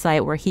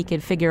website where he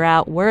could figure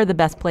out where are the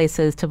best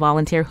places to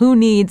volunteer, who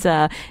needs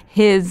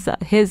his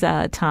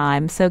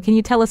time. So can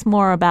you tell us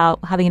more about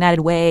how the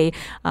United Way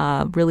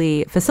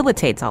really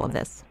facilitates all of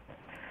this?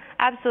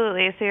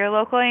 Absolutely. So your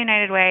local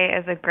United Way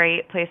is a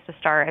great place to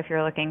start if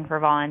you're looking for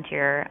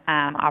volunteer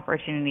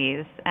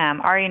opportunities.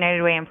 Our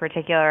United Way in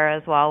particular,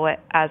 as well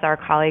as our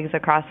colleagues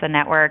across the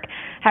network,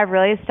 have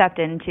really stepped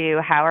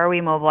into how are we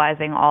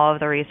mobilizing all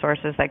of the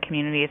resources that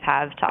communities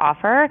have to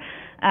offer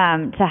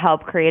to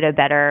help create a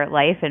better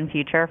life and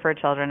future for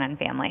children and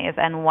families.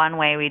 And one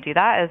way we do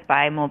that is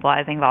by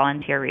mobilizing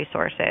volunteer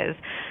resources.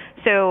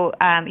 So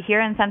here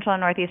in Central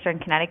and Northeastern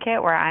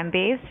Connecticut, where I'm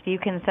based, you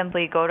can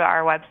simply go to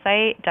our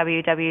website,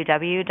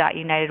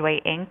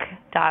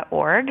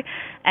 www.unitedwayinc.org,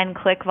 and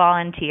click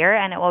volunteer,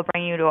 and it will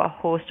bring you to a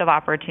host of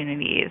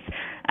opportunities.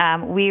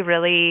 We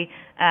really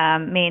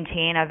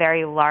maintain a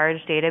very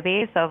large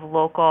database of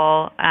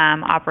local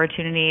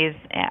opportunities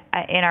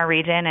in our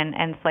region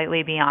and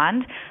slightly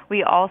beyond.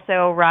 We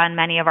also run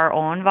many of our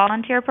own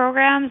volunteer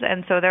programs,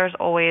 and so there's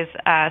always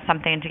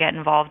something to get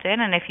involved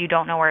in. And if you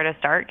don't know where to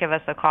start, give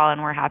us a call,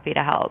 and we're happy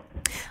to help.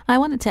 I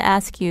wanted to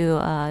ask you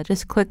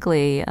just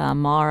quickly,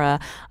 Mara,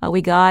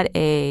 we got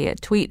a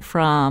tweet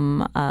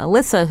from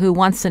Alyssa who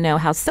wants to know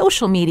how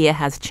social media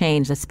has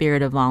changed the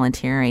spirit of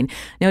volunteering,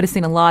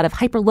 noticing a lot of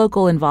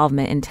hyperlocal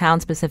involvement in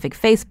town-specific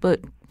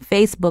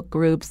Facebook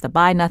groups. The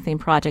Buy Nothing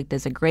Project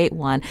is a great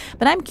one.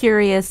 But I'm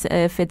curious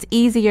if it's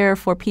easier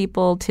for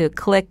people to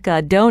click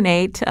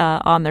donate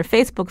on their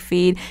Facebook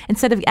feed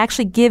instead of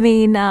actually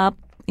giving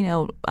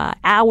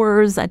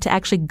hours to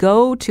actually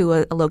go to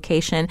a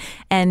location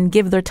and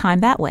give their time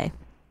that way.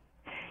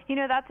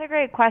 That's a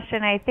great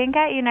question. I think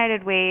at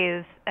United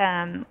Ways,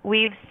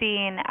 we've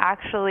seen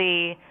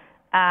actually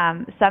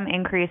some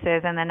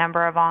increases in the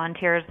number of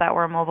volunteers that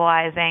we're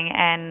mobilizing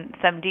and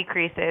some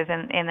decreases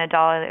in the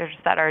dollars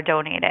that are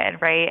donated,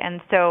 right?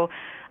 And so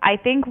I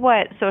think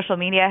what social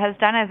media has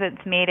done is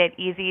it's made it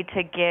easy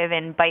to give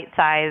in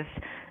bite-sized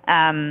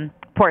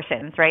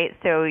portions, right?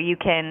 So you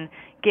can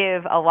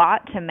give a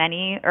lot to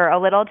many or a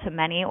little to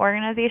many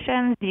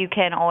organizations. You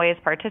can always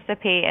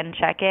participate and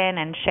check in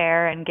and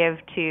share and give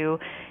to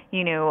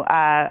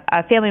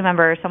a family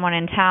member, someone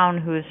in town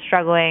who's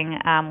struggling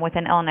with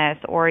an illness,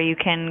 or you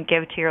can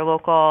give to your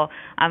local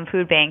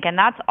food bank, and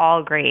that's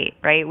all great,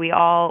 right? We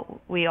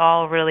all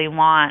really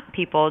want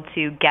people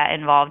to get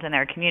involved in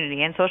their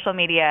community, and social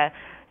media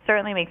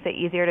certainly makes it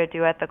easier to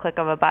do at the click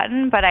of a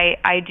button, but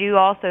I do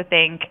also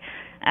think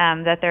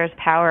that there's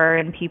power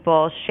in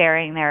people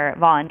sharing their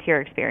volunteer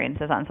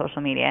experiences on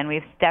social media, and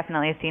we've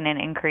definitely seen an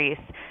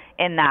increase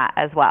in that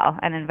as well,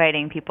 and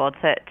inviting people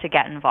to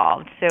get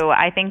involved. So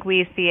I think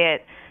we see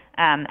it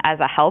as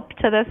a help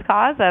to this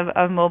cause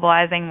of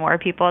mobilizing more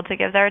people to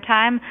give their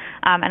time.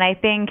 And I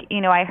think,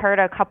 I heard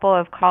a couple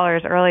of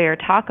callers earlier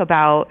talk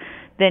about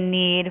the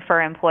need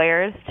for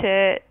employers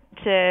to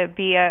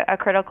be a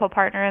critical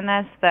partner in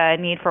this, the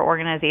need for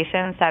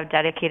organizations to have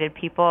dedicated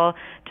people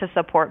to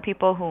support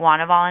people who want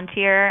to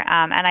volunteer,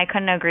 and I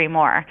couldn't agree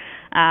more.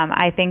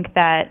 I think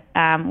that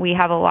we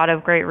have a lot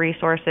of great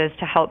resources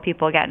to help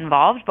people get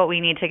involved, but we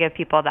need to give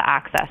people the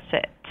access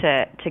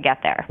to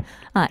get there.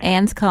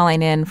 Anne's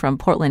calling in from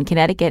Portland,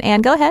 Connecticut.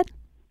 Anne, go ahead.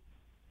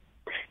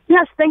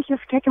 Yes, thank you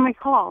for taking my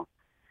call.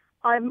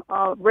 I'm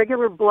a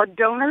regular blood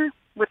donor,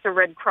 with the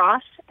Red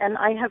Cross, and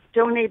I have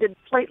donated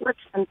platelets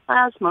and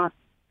plasma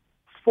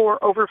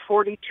for over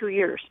 42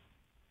 years.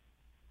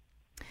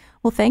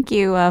 Well, thank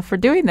you for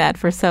doing that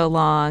for so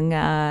long.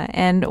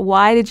 And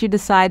why did you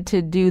decide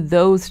to do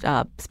those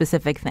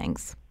specific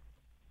things?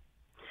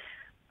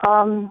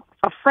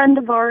 A friend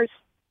of ours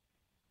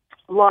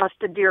lost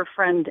a dear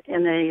friend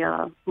in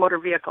a motor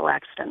vehicle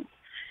accident.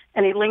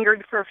 And he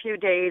lingered for a few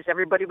days.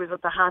 Everybody was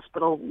at the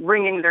hospital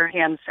wringing their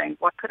hands saying,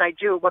 what could I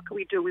do? What could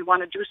we do? We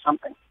want to do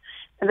something.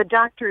 And the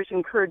doctors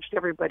encouraged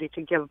everybody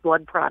to give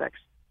blood products.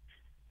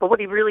 But what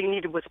he really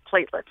needed was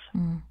platelets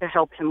to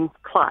help him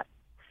clot.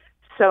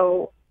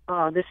 So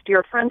this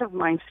dear friend of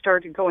mine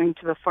started going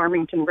to the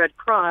Farmington Red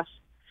Cross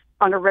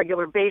on a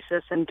regular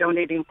basis and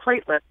donating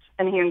platelets,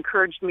 and he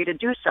encouraged me to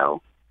do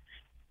so.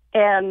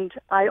 And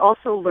I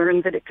also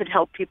learned that it could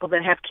help people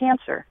that have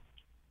cancer.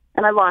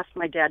 And I lost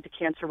my dad to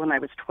cancer when I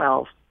was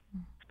 12.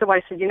 So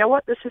I said, you know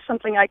what, this is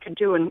something I could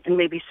do and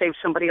maybe save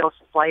somebody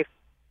else's life.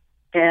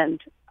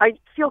 And I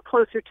feel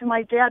closer to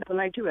my dad when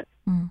I do it.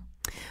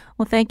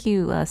 Well, thank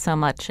you so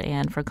much,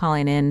 Anne, for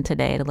calling in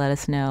today to let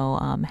us know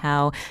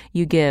how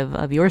you give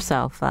of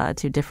yourself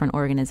to different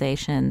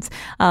organizations.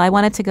 I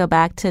wanted to go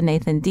back to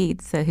Nathan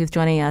Dietz, who's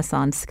joining us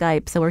on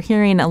Skype. So we're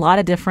hearing a lot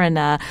of different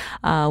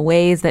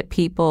ways that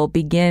people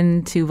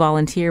begin to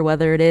volunteer,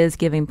 whether it is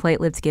giving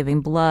platelets,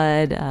 giving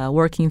blood,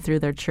 working through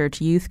their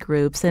church youth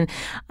groups. And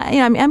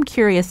I'm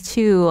curious,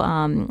 too,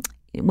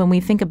 when we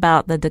think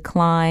about the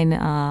decline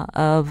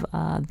of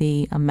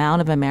the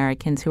amount of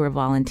Americans who are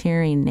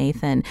volunteering,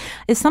 Nathan,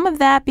 is some of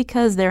that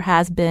because there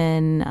has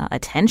been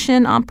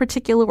attention on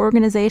particular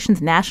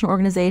organizations, national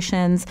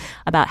organizations,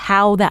 about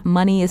how that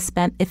money is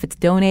spent, if it's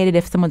donated,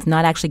 if someone's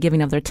not actually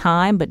giving of their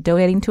time, but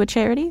donating to a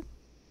charity?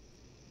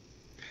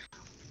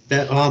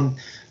 That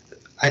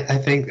I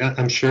think,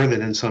 I'm sure that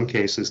in some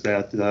cases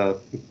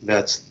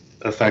that's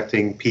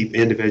affecting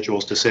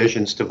individuals'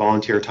 decisions to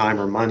volunteer time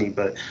or money,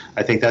 but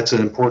I think that's an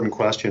important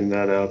question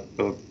that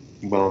that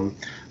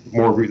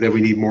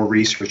we need more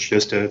research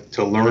just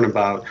to learn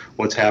about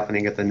what's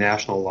happening at the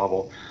national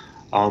level.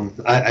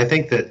 I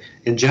think that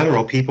in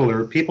general, people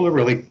are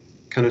really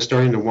kind of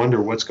starting to wonder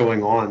what's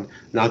going on,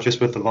 not just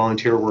with the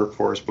volunteer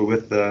workforce, but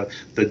with the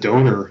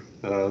donor,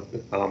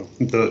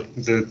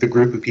 the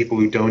group of people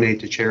who donate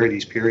to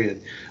charities.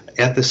 Period.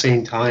 At the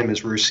same time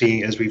as we've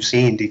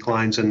seen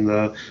declines in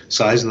the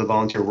size of the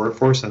volunteer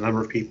workforce, the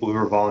number of people who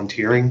are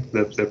volunteering,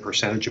 the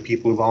percentage of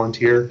people who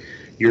volunteer,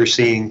 you're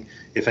seeing,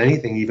 if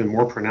anything, even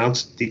more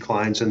pronounced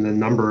declines in the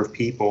number of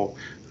people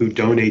who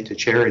donate to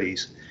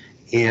charities.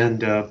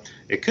 And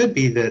it could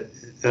be that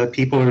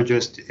people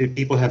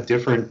have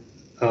different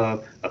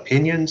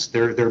opinions,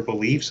 their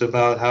beliefs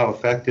about how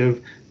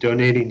effective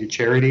donating to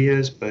charity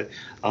is, but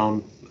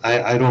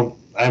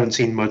I haven't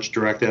seen much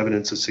direct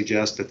evidence to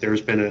suggest that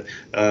there's been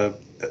a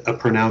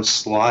pronounced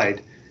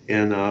slide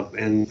in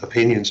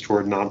opinions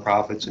toward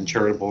nonprofits and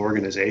charitable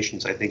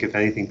organizations. I think, if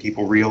anything, most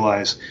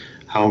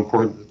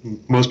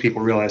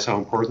people realize how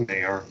important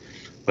they are.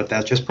 But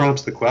that just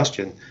prompts the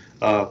question: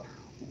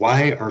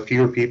 why are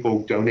fewer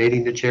people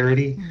donating to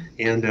charity,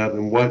 and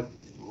what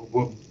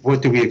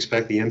do we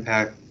expect the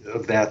impact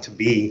of that to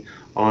be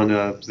on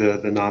the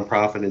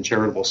nonprofit and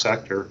charitable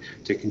sector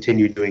to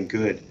continue doing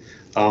good?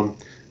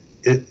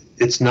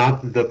 It's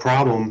not the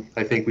problem.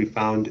 I think we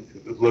found,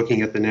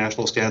 looking at the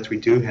national stats we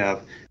do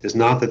have, is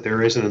not that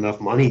there isn't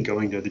enough money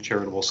going to the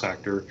charitable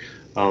sector,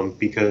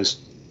 because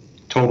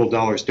total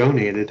dollars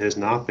donated has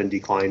not been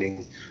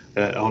declining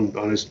on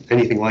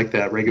anything like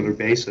that regular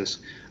basis,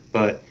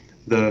 but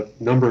the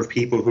number of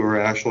people who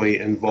are actually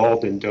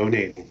involved in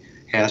donating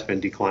has been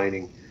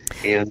declining,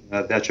 and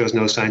that shows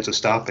no signs of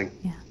stopping.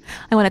 Yeah.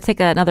 I want to take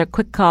another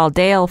quick call.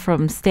 Dale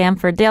from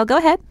Stamford. Dale, go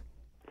ahead.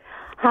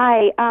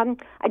 Hi.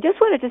 I just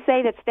wanted to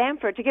say that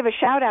Stamford, to give a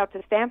shout out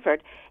to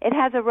Stamford, it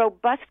has a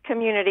robust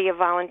community of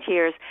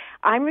volunteers.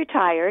 I'm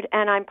retired,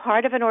 and I'm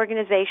part of an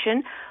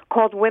organization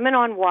called Women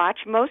on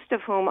Watch, most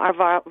of whom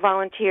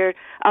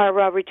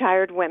are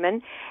retired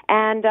women.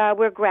 And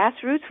we're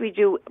grassroots. We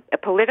do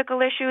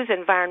political issues,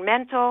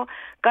 environmental,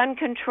 gun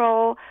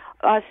control,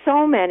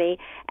 so many,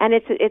 and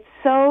it's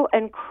so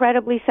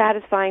incredibly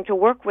satisfying to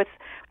work with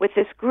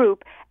this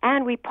group.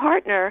 And we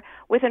partner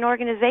with an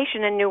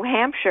organization in New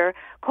Hampshire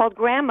called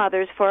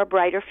Grandmothers for a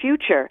Brighter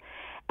Future.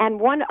 And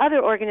one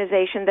other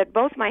organization that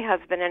both my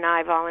husband and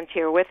I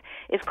volunteer with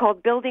is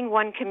called Building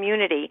One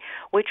Community,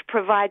 which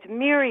provides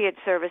myriad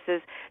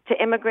services to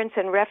immigrants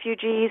and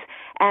refugees.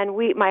 And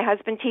my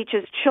husband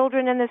teaches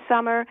children in the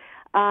summer,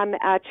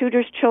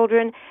 tutors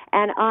children,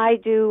 and I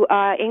do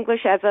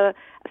English as a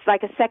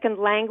second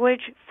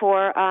language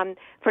for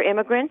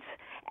immigrants.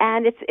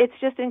 And it's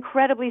just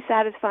incredibly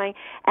satisfying.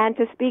 And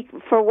to speak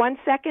for 1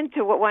 second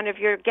to one of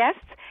your guests,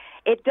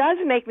 it does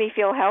make me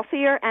feel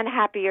healthier and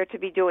happier to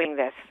be doing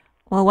this.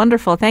 Well,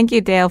 wonderful. Thank you,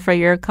 Dale, for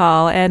your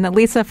call. And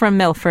Lisa from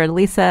Milford.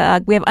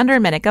 Lisa, we have under a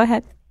minute. Go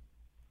ahead.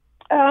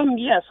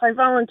 Yes, I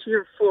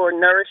volunteer for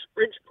Nourish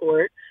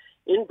Bridgeport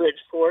in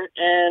Bridgeport,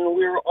 and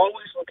we're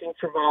always looking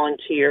for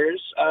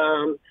volunteers.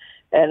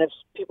 And if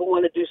people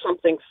want to do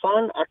something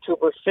fun,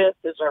 October 5th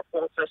is our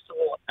fall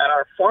festival at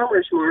our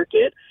farmers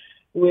market,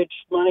 which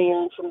money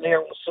earned from there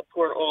will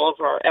support all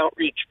of our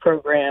outreach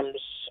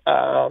programs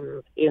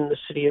in the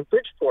city of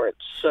Bridgeport.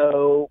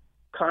 So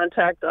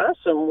contact us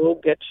and we'll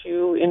get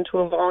you into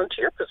a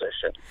volunteer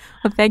position.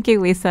 Well, thank you,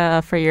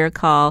 Lisa, for your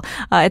call.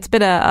 It's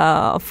been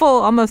a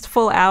almost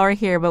full hour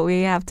here, but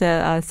we have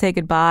to say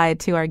goodbye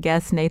to our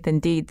guest, Nathan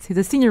Dietz, who's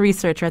a senior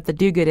researcher at the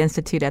Do Good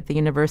Institute at the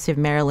University of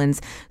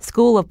Maryland's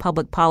School of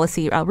Public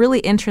Policy. A really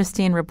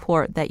interesting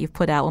report that you've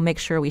put out. We'll make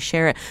sure we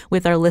share it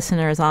with our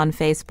listeners on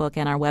Facebook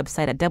and our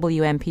website at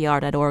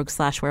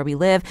WNPR.org/where we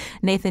live.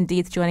 Nathan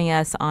Dietz joining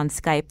us on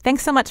Skype.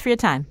 Thanks so much for your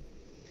time.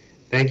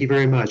 Thank you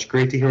very much.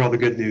 Great to hear all the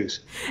good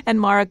news.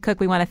 And Mara Cook,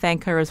 we want to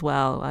thank her as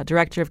well,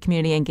 Director of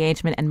Community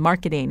Engagement and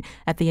Marketing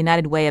at the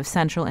United Way of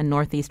Central and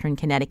Northeastern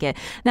Connecticut.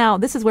 Now,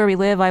 this is Where We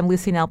Live. I'm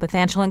Lucy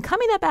Nalpathanchel. And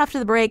coming up after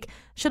the break,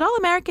 should all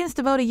Americans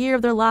devote a year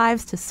of their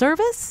lives to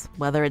service,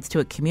 whether it's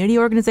to a community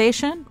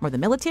organization or the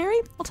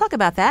military? We'll talk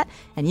about that.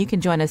 And you can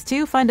join us,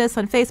 too. Find us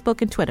on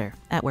Facebook and Twitter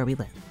at Where We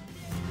Live.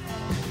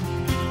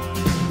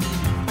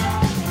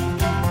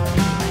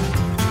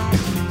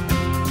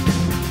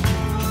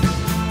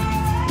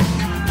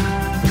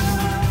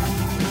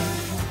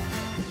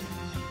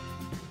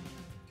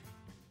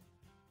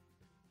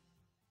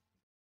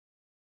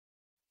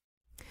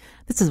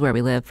 This is Where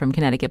We Live from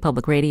Connecticut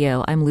Public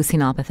Radio. I'm Lucy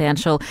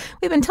Nalpathanchel.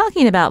 We've been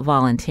talking about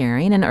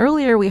volunteering, and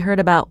earlier we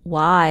heard about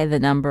why the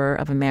number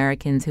of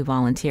Americans who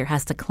volunteer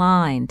has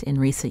declined in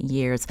recent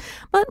years.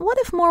 But what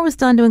if more was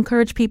done to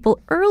encourage people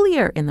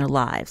earlier in their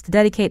lives to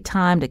dedicate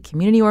time to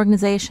community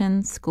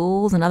organizations,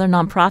 schools, and other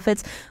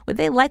nonprofits? Would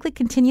they likely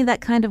continue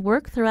that kind of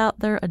work throughout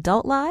their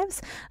adult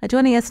lives?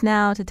 Joining us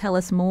now to tell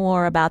us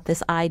more about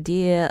this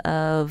idea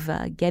of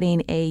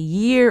getting a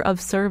year of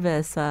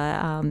service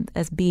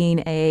as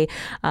being a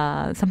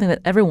something that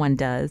everyone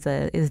does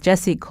is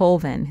Jesse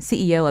Colvin,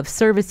 CEO of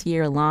Service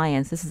Year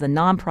Alliance. This is a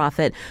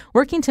nonprofit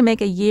working to make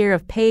a year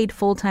of paid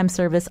full-time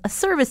service a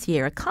service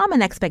year, a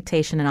common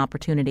expectation and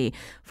opportunity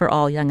for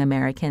all young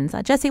Americans.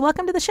 Jesse,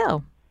 welcome to the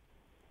show.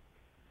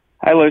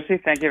 Hi, Lucy.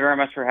 Thank you very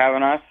much for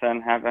having us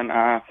and having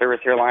Service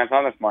Year Alliance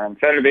on this morning. I'm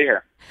excited to be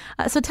here.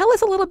 So tell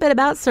us a little bit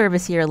about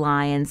Service Year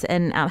Alliance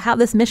and how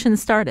this mission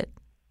started.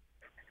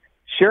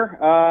 Sure.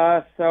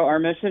 So our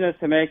mission is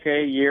to make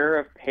a year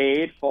of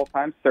paid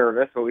full-time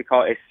service, what we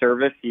call a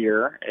service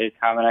year, a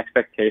common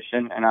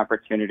expectation and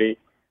opportunity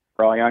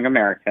for all young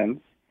Americans.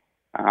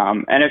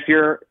 And if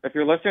your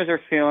listeners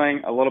are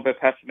feeling a little bit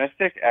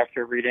pessimistic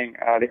after reading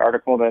the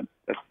article that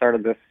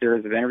started this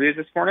series of interviews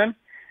this morning,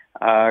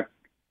 I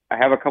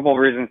have a couple of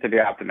reasons to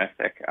be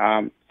optimistic. So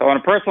on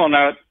a personal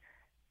note,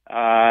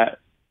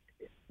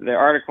 the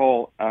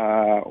article,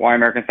 Why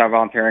Americans Stop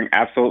Volunteering,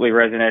 absolutely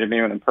resonated with me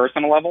on a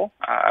personal level.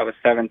 I was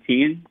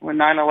 17 when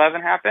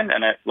 9/11 happened,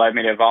 and it led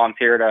me to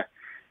volunteer to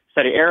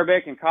study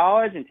Arabic in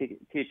college and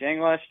teach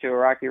English to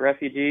Iraqi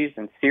refugees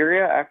in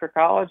Syria after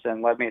college,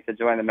 and led me to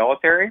join the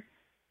military.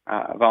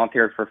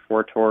 Volunteered for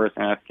 4 tours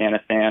in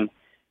Afghanistan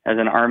as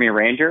an Army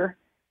Ranger.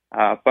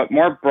 But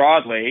more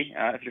broadly,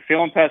 if you're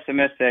feeling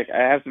pessimistic, I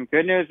have some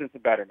good news and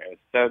some better news.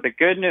 So the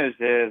good news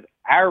is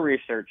our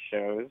research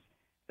shows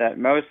that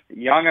most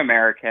young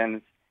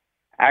Americans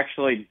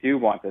actually do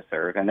want to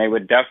serve, and they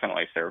would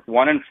definitely serve.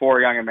 1 in 4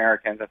 young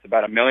Americans, that's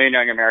about 1 million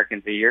young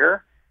Americans a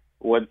year,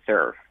 would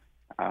serve.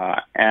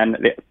 And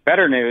the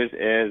better news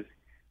is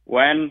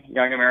when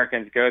young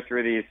Americans go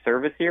through these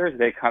service years,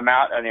 they come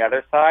out on the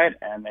other side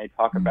and they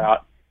talk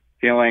about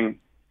feeling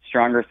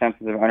stronger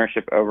senses of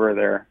ownership over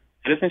their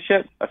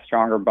citizenship, a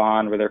stronger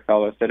bond with their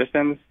fellow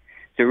citizens.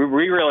 So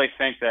we really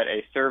think that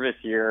a service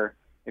year,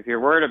 if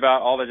you're worried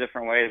about all the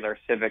different ways our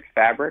civic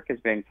fabric is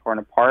being torn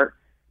apart,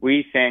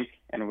 we think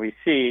and we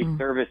see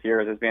service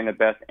years as being the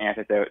best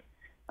antidote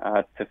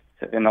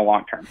in the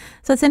long term.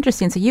 So it's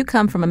interesting. So you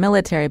come from a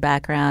military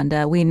background.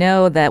 We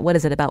know that,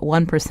 about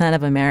 1%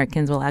 of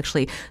Americans will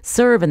actually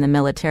serve in the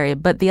military.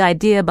 But the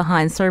idea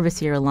behind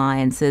Service Year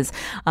Alliance is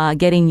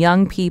getting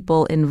young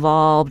people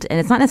involved. And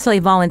it's not necessarily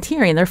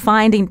volunteering. They're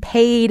finding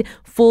paid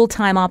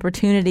full-time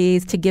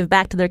opportunities to give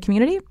back to their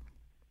community.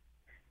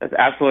 That's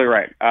absolutely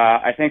right.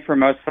 I think for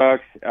most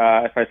folks,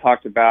 if I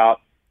talked about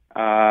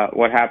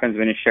what happens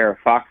when you share a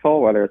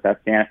foxhole, whether it's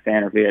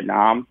Afghanistan or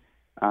Vietnam,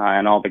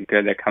 and all the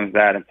good that comes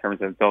out in terms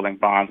of building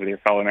bonds with your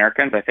fellow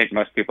Americans, I think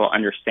most people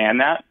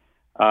understand that.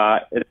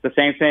 It's the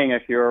same thing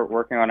if you're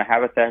working on a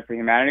Habitat for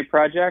Humanity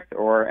project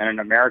or in an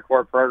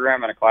AmeriCorps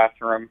program in a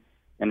classroom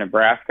in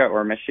Nebraska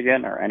or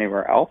Michigan or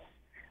anywhere else.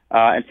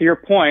 And to your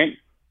point,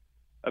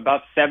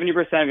 about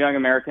 70% of young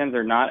Americans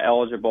are not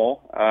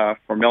eligible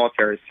for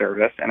military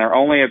service, and there are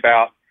only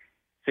about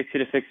 60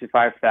 to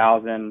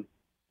 65,000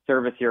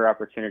 service year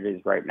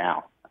opportunities right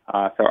now.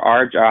 So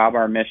our job,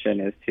 our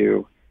mission is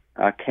to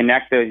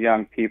connect those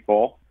young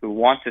people who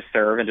want to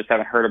serve and just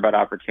haven't heard about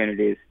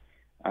opportunities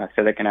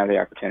so they can have the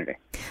opportunity.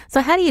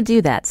 So how do you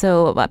do that?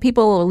 So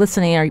people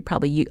listening are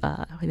probably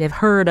they've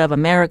heard of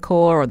AmeriCorps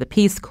or the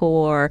Peace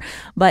Corps,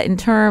 but in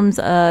terms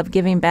of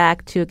giving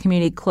back to a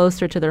community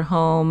closer to their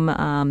home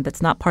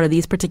that's not part of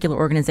these particular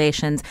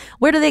organizations,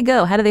 where do they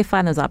go? How do they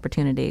find those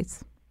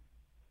opportunities?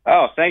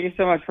 Oh, thank you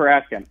so much for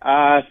asking.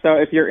 So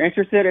if you're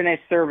interested in a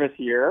service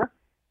year,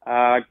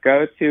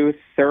 go to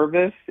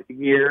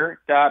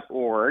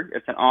serviceyear.org.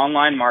 It's an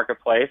online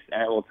marketplace,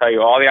 and it will tell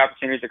you all the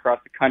opportunities across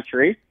the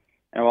country.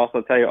 And it will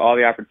also tell you all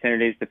the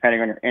opportunities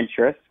depending on your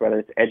interests, whether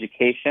it's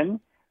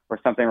education or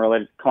something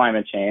related to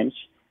climate change.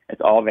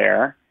 It's all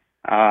there.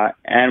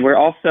 And we're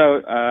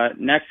also,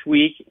 next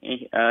week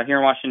here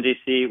in Washington,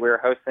 D.C., we're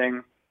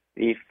hosting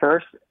the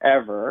first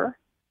ever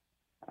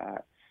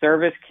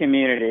Service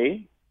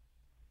Community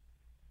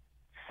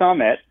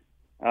Summit,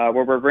 where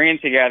we're bringing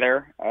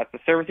together, the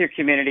Service Year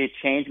Community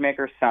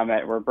Changemaker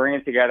Summit. We're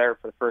bringing together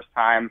for the first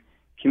time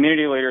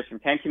community leaders from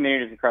 10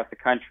 communities across the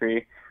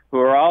country who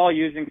are all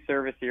using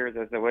service years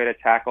as a way to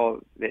tackle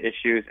the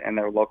issues in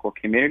their local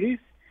communities,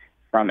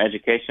 from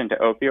education to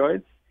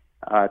opioids,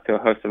 to a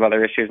host of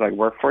other issues like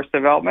workforce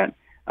development.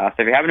 So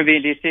if you happen to be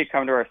in D.C.,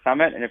 come to our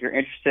summit. And if you're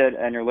interested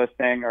and you're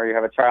listening, or you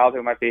have a child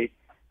who might be,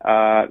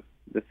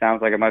 this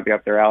sounds like it might be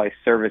up their alley,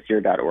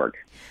 serviceyear.org.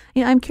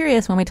 You know, I'm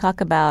curious, when we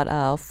talk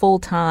about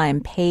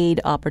full-time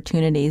paid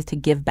opportunities to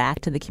give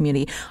back to the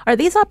community, are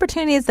these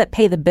opportunities that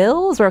pay the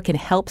bills or can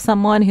help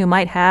someone who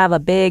might have a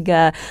big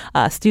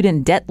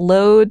student debt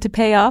load to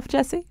pay off,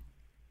 Jesse?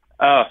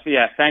 Oh,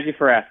 yeah. Thank you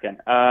for asking.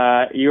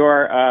 You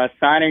are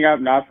signing up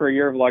not for a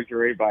year of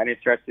luxury by any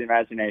stretch of the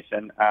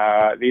imagination.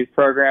 These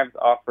programs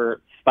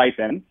offer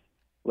stipends,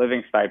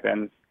 living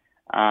stipends.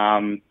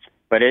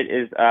 But it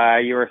is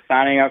you are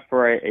signing up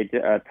for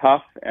a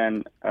tough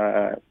and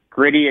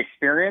gritty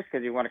experience,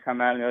 because you want to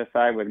come out on the other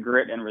side with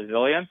grit and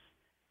resilience,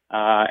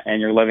 and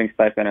your living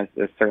stipend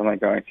is certainly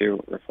going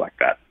to reflect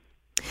that.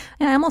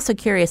 And I'm also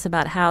curious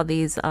about how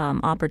these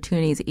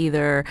opportunities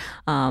either,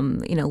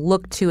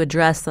 look to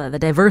address the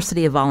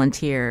diversity of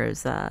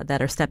volunteers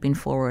that are stepping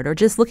forward, or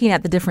just looking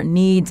at the different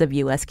needs of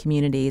U.S.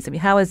 communities. I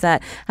mean, how is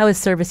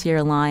Service Year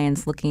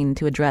Alliance looking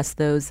to address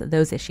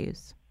those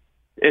issues?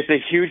 It's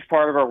a huge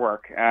part of our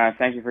work.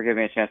 Thank you for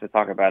giving me a chance to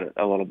talk about it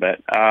a little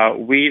bit.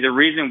 The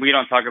reason we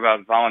don't talk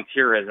about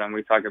volunteerism,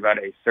 we talk about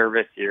a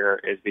service year,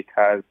 is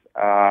because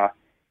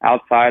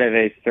outside of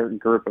a certain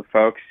group of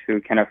folks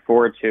who can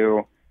afford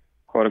to,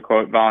 quote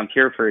unquote,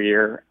 volunteer for a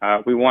year,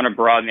 we want to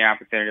broaden the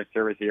opportunity of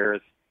service years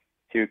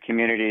to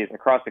communities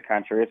across the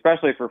country,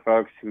 especially for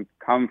folks who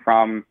come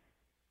from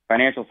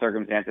financial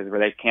circumstances where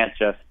they can't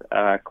just,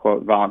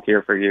 quote,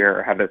 volunteer for a year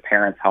or have their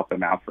parents help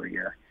them out for a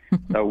year.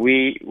 So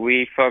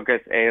we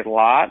focus a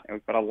lot, and we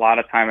put a lot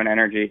of time and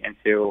energy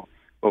into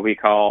what we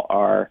call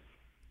our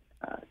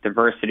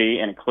diversity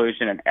and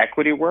inclusion and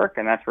equity work,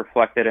 and that's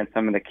reflected in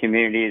some of the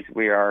communities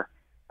we are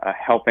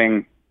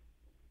helping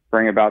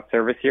bring about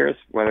service years,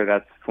 whether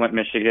that's Flint,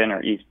 Michigan,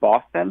 or East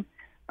Boston.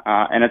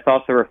 And it's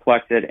also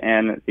reflected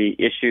in the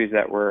issues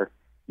that we're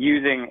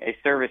using a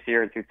service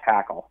year to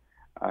tackle.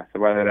 So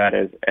whether that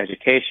is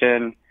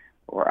education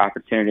or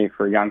opportunity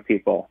for young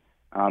people.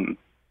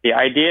 The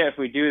idea, if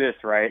we do this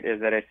right, is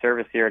that a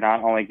service year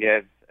not only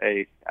gives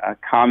a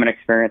common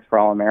experience for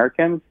all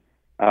Americans,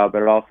 but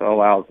it also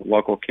allows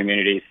local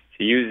communities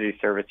to use these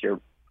service year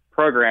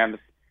programs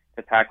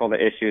to tackle the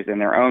issues in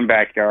their own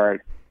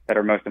backyard that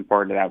are most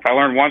important to them. If I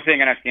learned one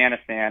thing in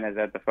Afghanistan, is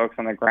that the folks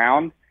on the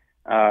ground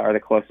are the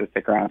closest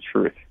to ground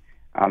truth.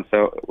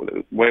 So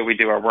the way we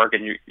do our work,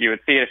 and you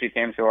would see it if you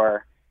came to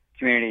our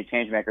Community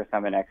Changemaker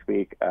Summit next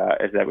week,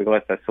 is that we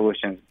let the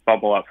solutions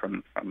bubble up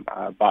from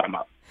bottom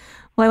up.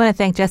 Well, I want to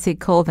thank Jesse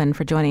Colvin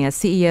for joining us,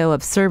 CEO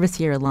of Service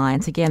Year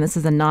Alliance. Again, this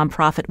is a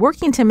nonprofit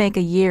working to make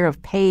a year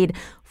of paid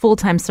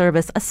full-time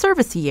service a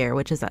service year,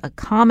 which is a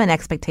common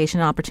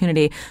expectation and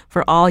opportunity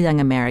for all young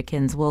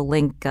Americans. We'll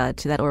link to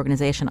that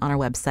organization on our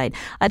website.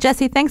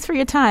 Jesse, thanks for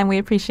your time. We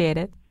appreciate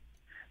it.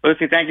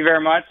 Lucy, thank you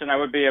very much. And I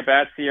would be a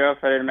bad CEO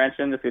if I didn't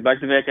mention, if you'd like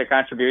to make a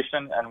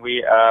contribution, and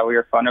we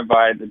are funded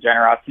by the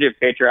generosity of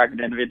patriotic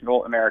and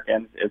individual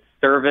Americans. It's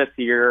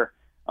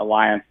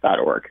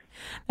serviceyearalliance.org.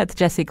 That's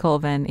Jesse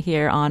Colvin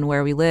here on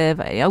Where We Live.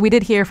 We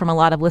did hear from a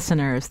lot of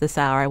listeners this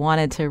hour. I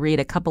wanted to read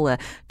a couple of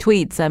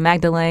tweets.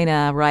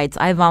 Magdalena writes,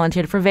 I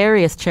volunteered for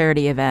various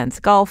charity events,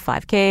 golf,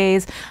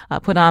 5Ks,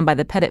 put on by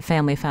the Pettit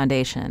Family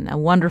Foundation, a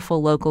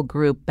wonderful local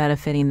group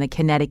benefiting the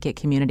Connecticut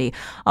community.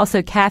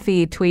 Also,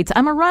 Kathy tweets,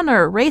 I'm a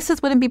runner.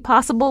 Races wouldn't be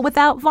possible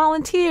without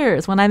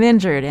volunteers. When I'm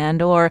injured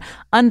and or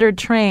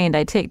undertrained,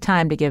 I take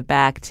time to give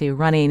back to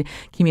running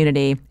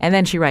community. And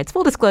then she writes,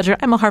 full disclosure,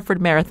 I'm a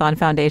Hartford Marathon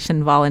Foundation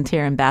Foundation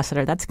Volunteer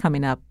Ambassador. That's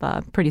coming up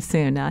pretty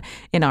soon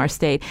in our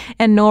state.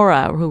 And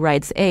Nora, who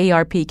writes,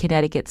 AARP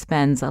Connecticut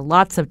spends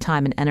lots of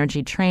time and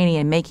energy training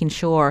and making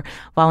sure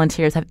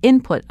volunteers have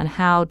input on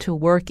how to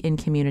work in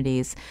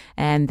communities,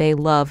 and they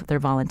love their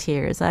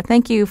volunteers.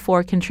 Thank you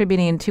for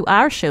contributing to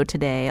our show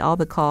today, all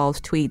the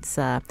calls, tweets,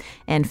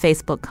 and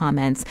Facebook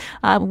comments.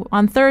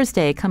 On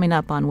Thursday, coming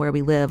up on Where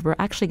We Live, we're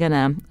actually going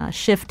to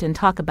shift and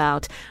talk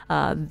about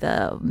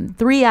the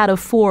 3 out of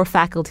 4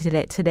 faculty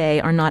today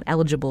are not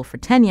eligible for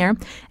tenure,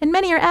 and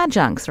many are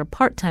adjuncts or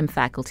part-time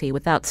faculty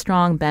without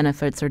strong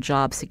benefits or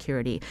job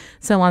security.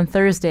 So on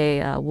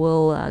Thursday,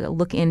 we'll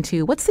look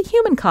into what's the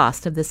human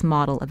cost of this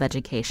model of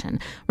education.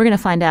 We're going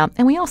to find out,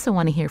 and we also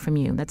want to hear from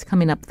you. That's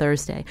coming up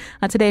Thursday.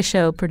 Today's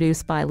show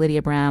produced by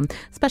Lydia Brown.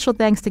 Special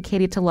thanks to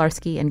Katie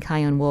Tolarski and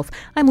Kyone Wolf.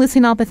 I'm Lucy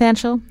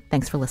Nalpathanchel.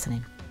 Thanks for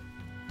listening.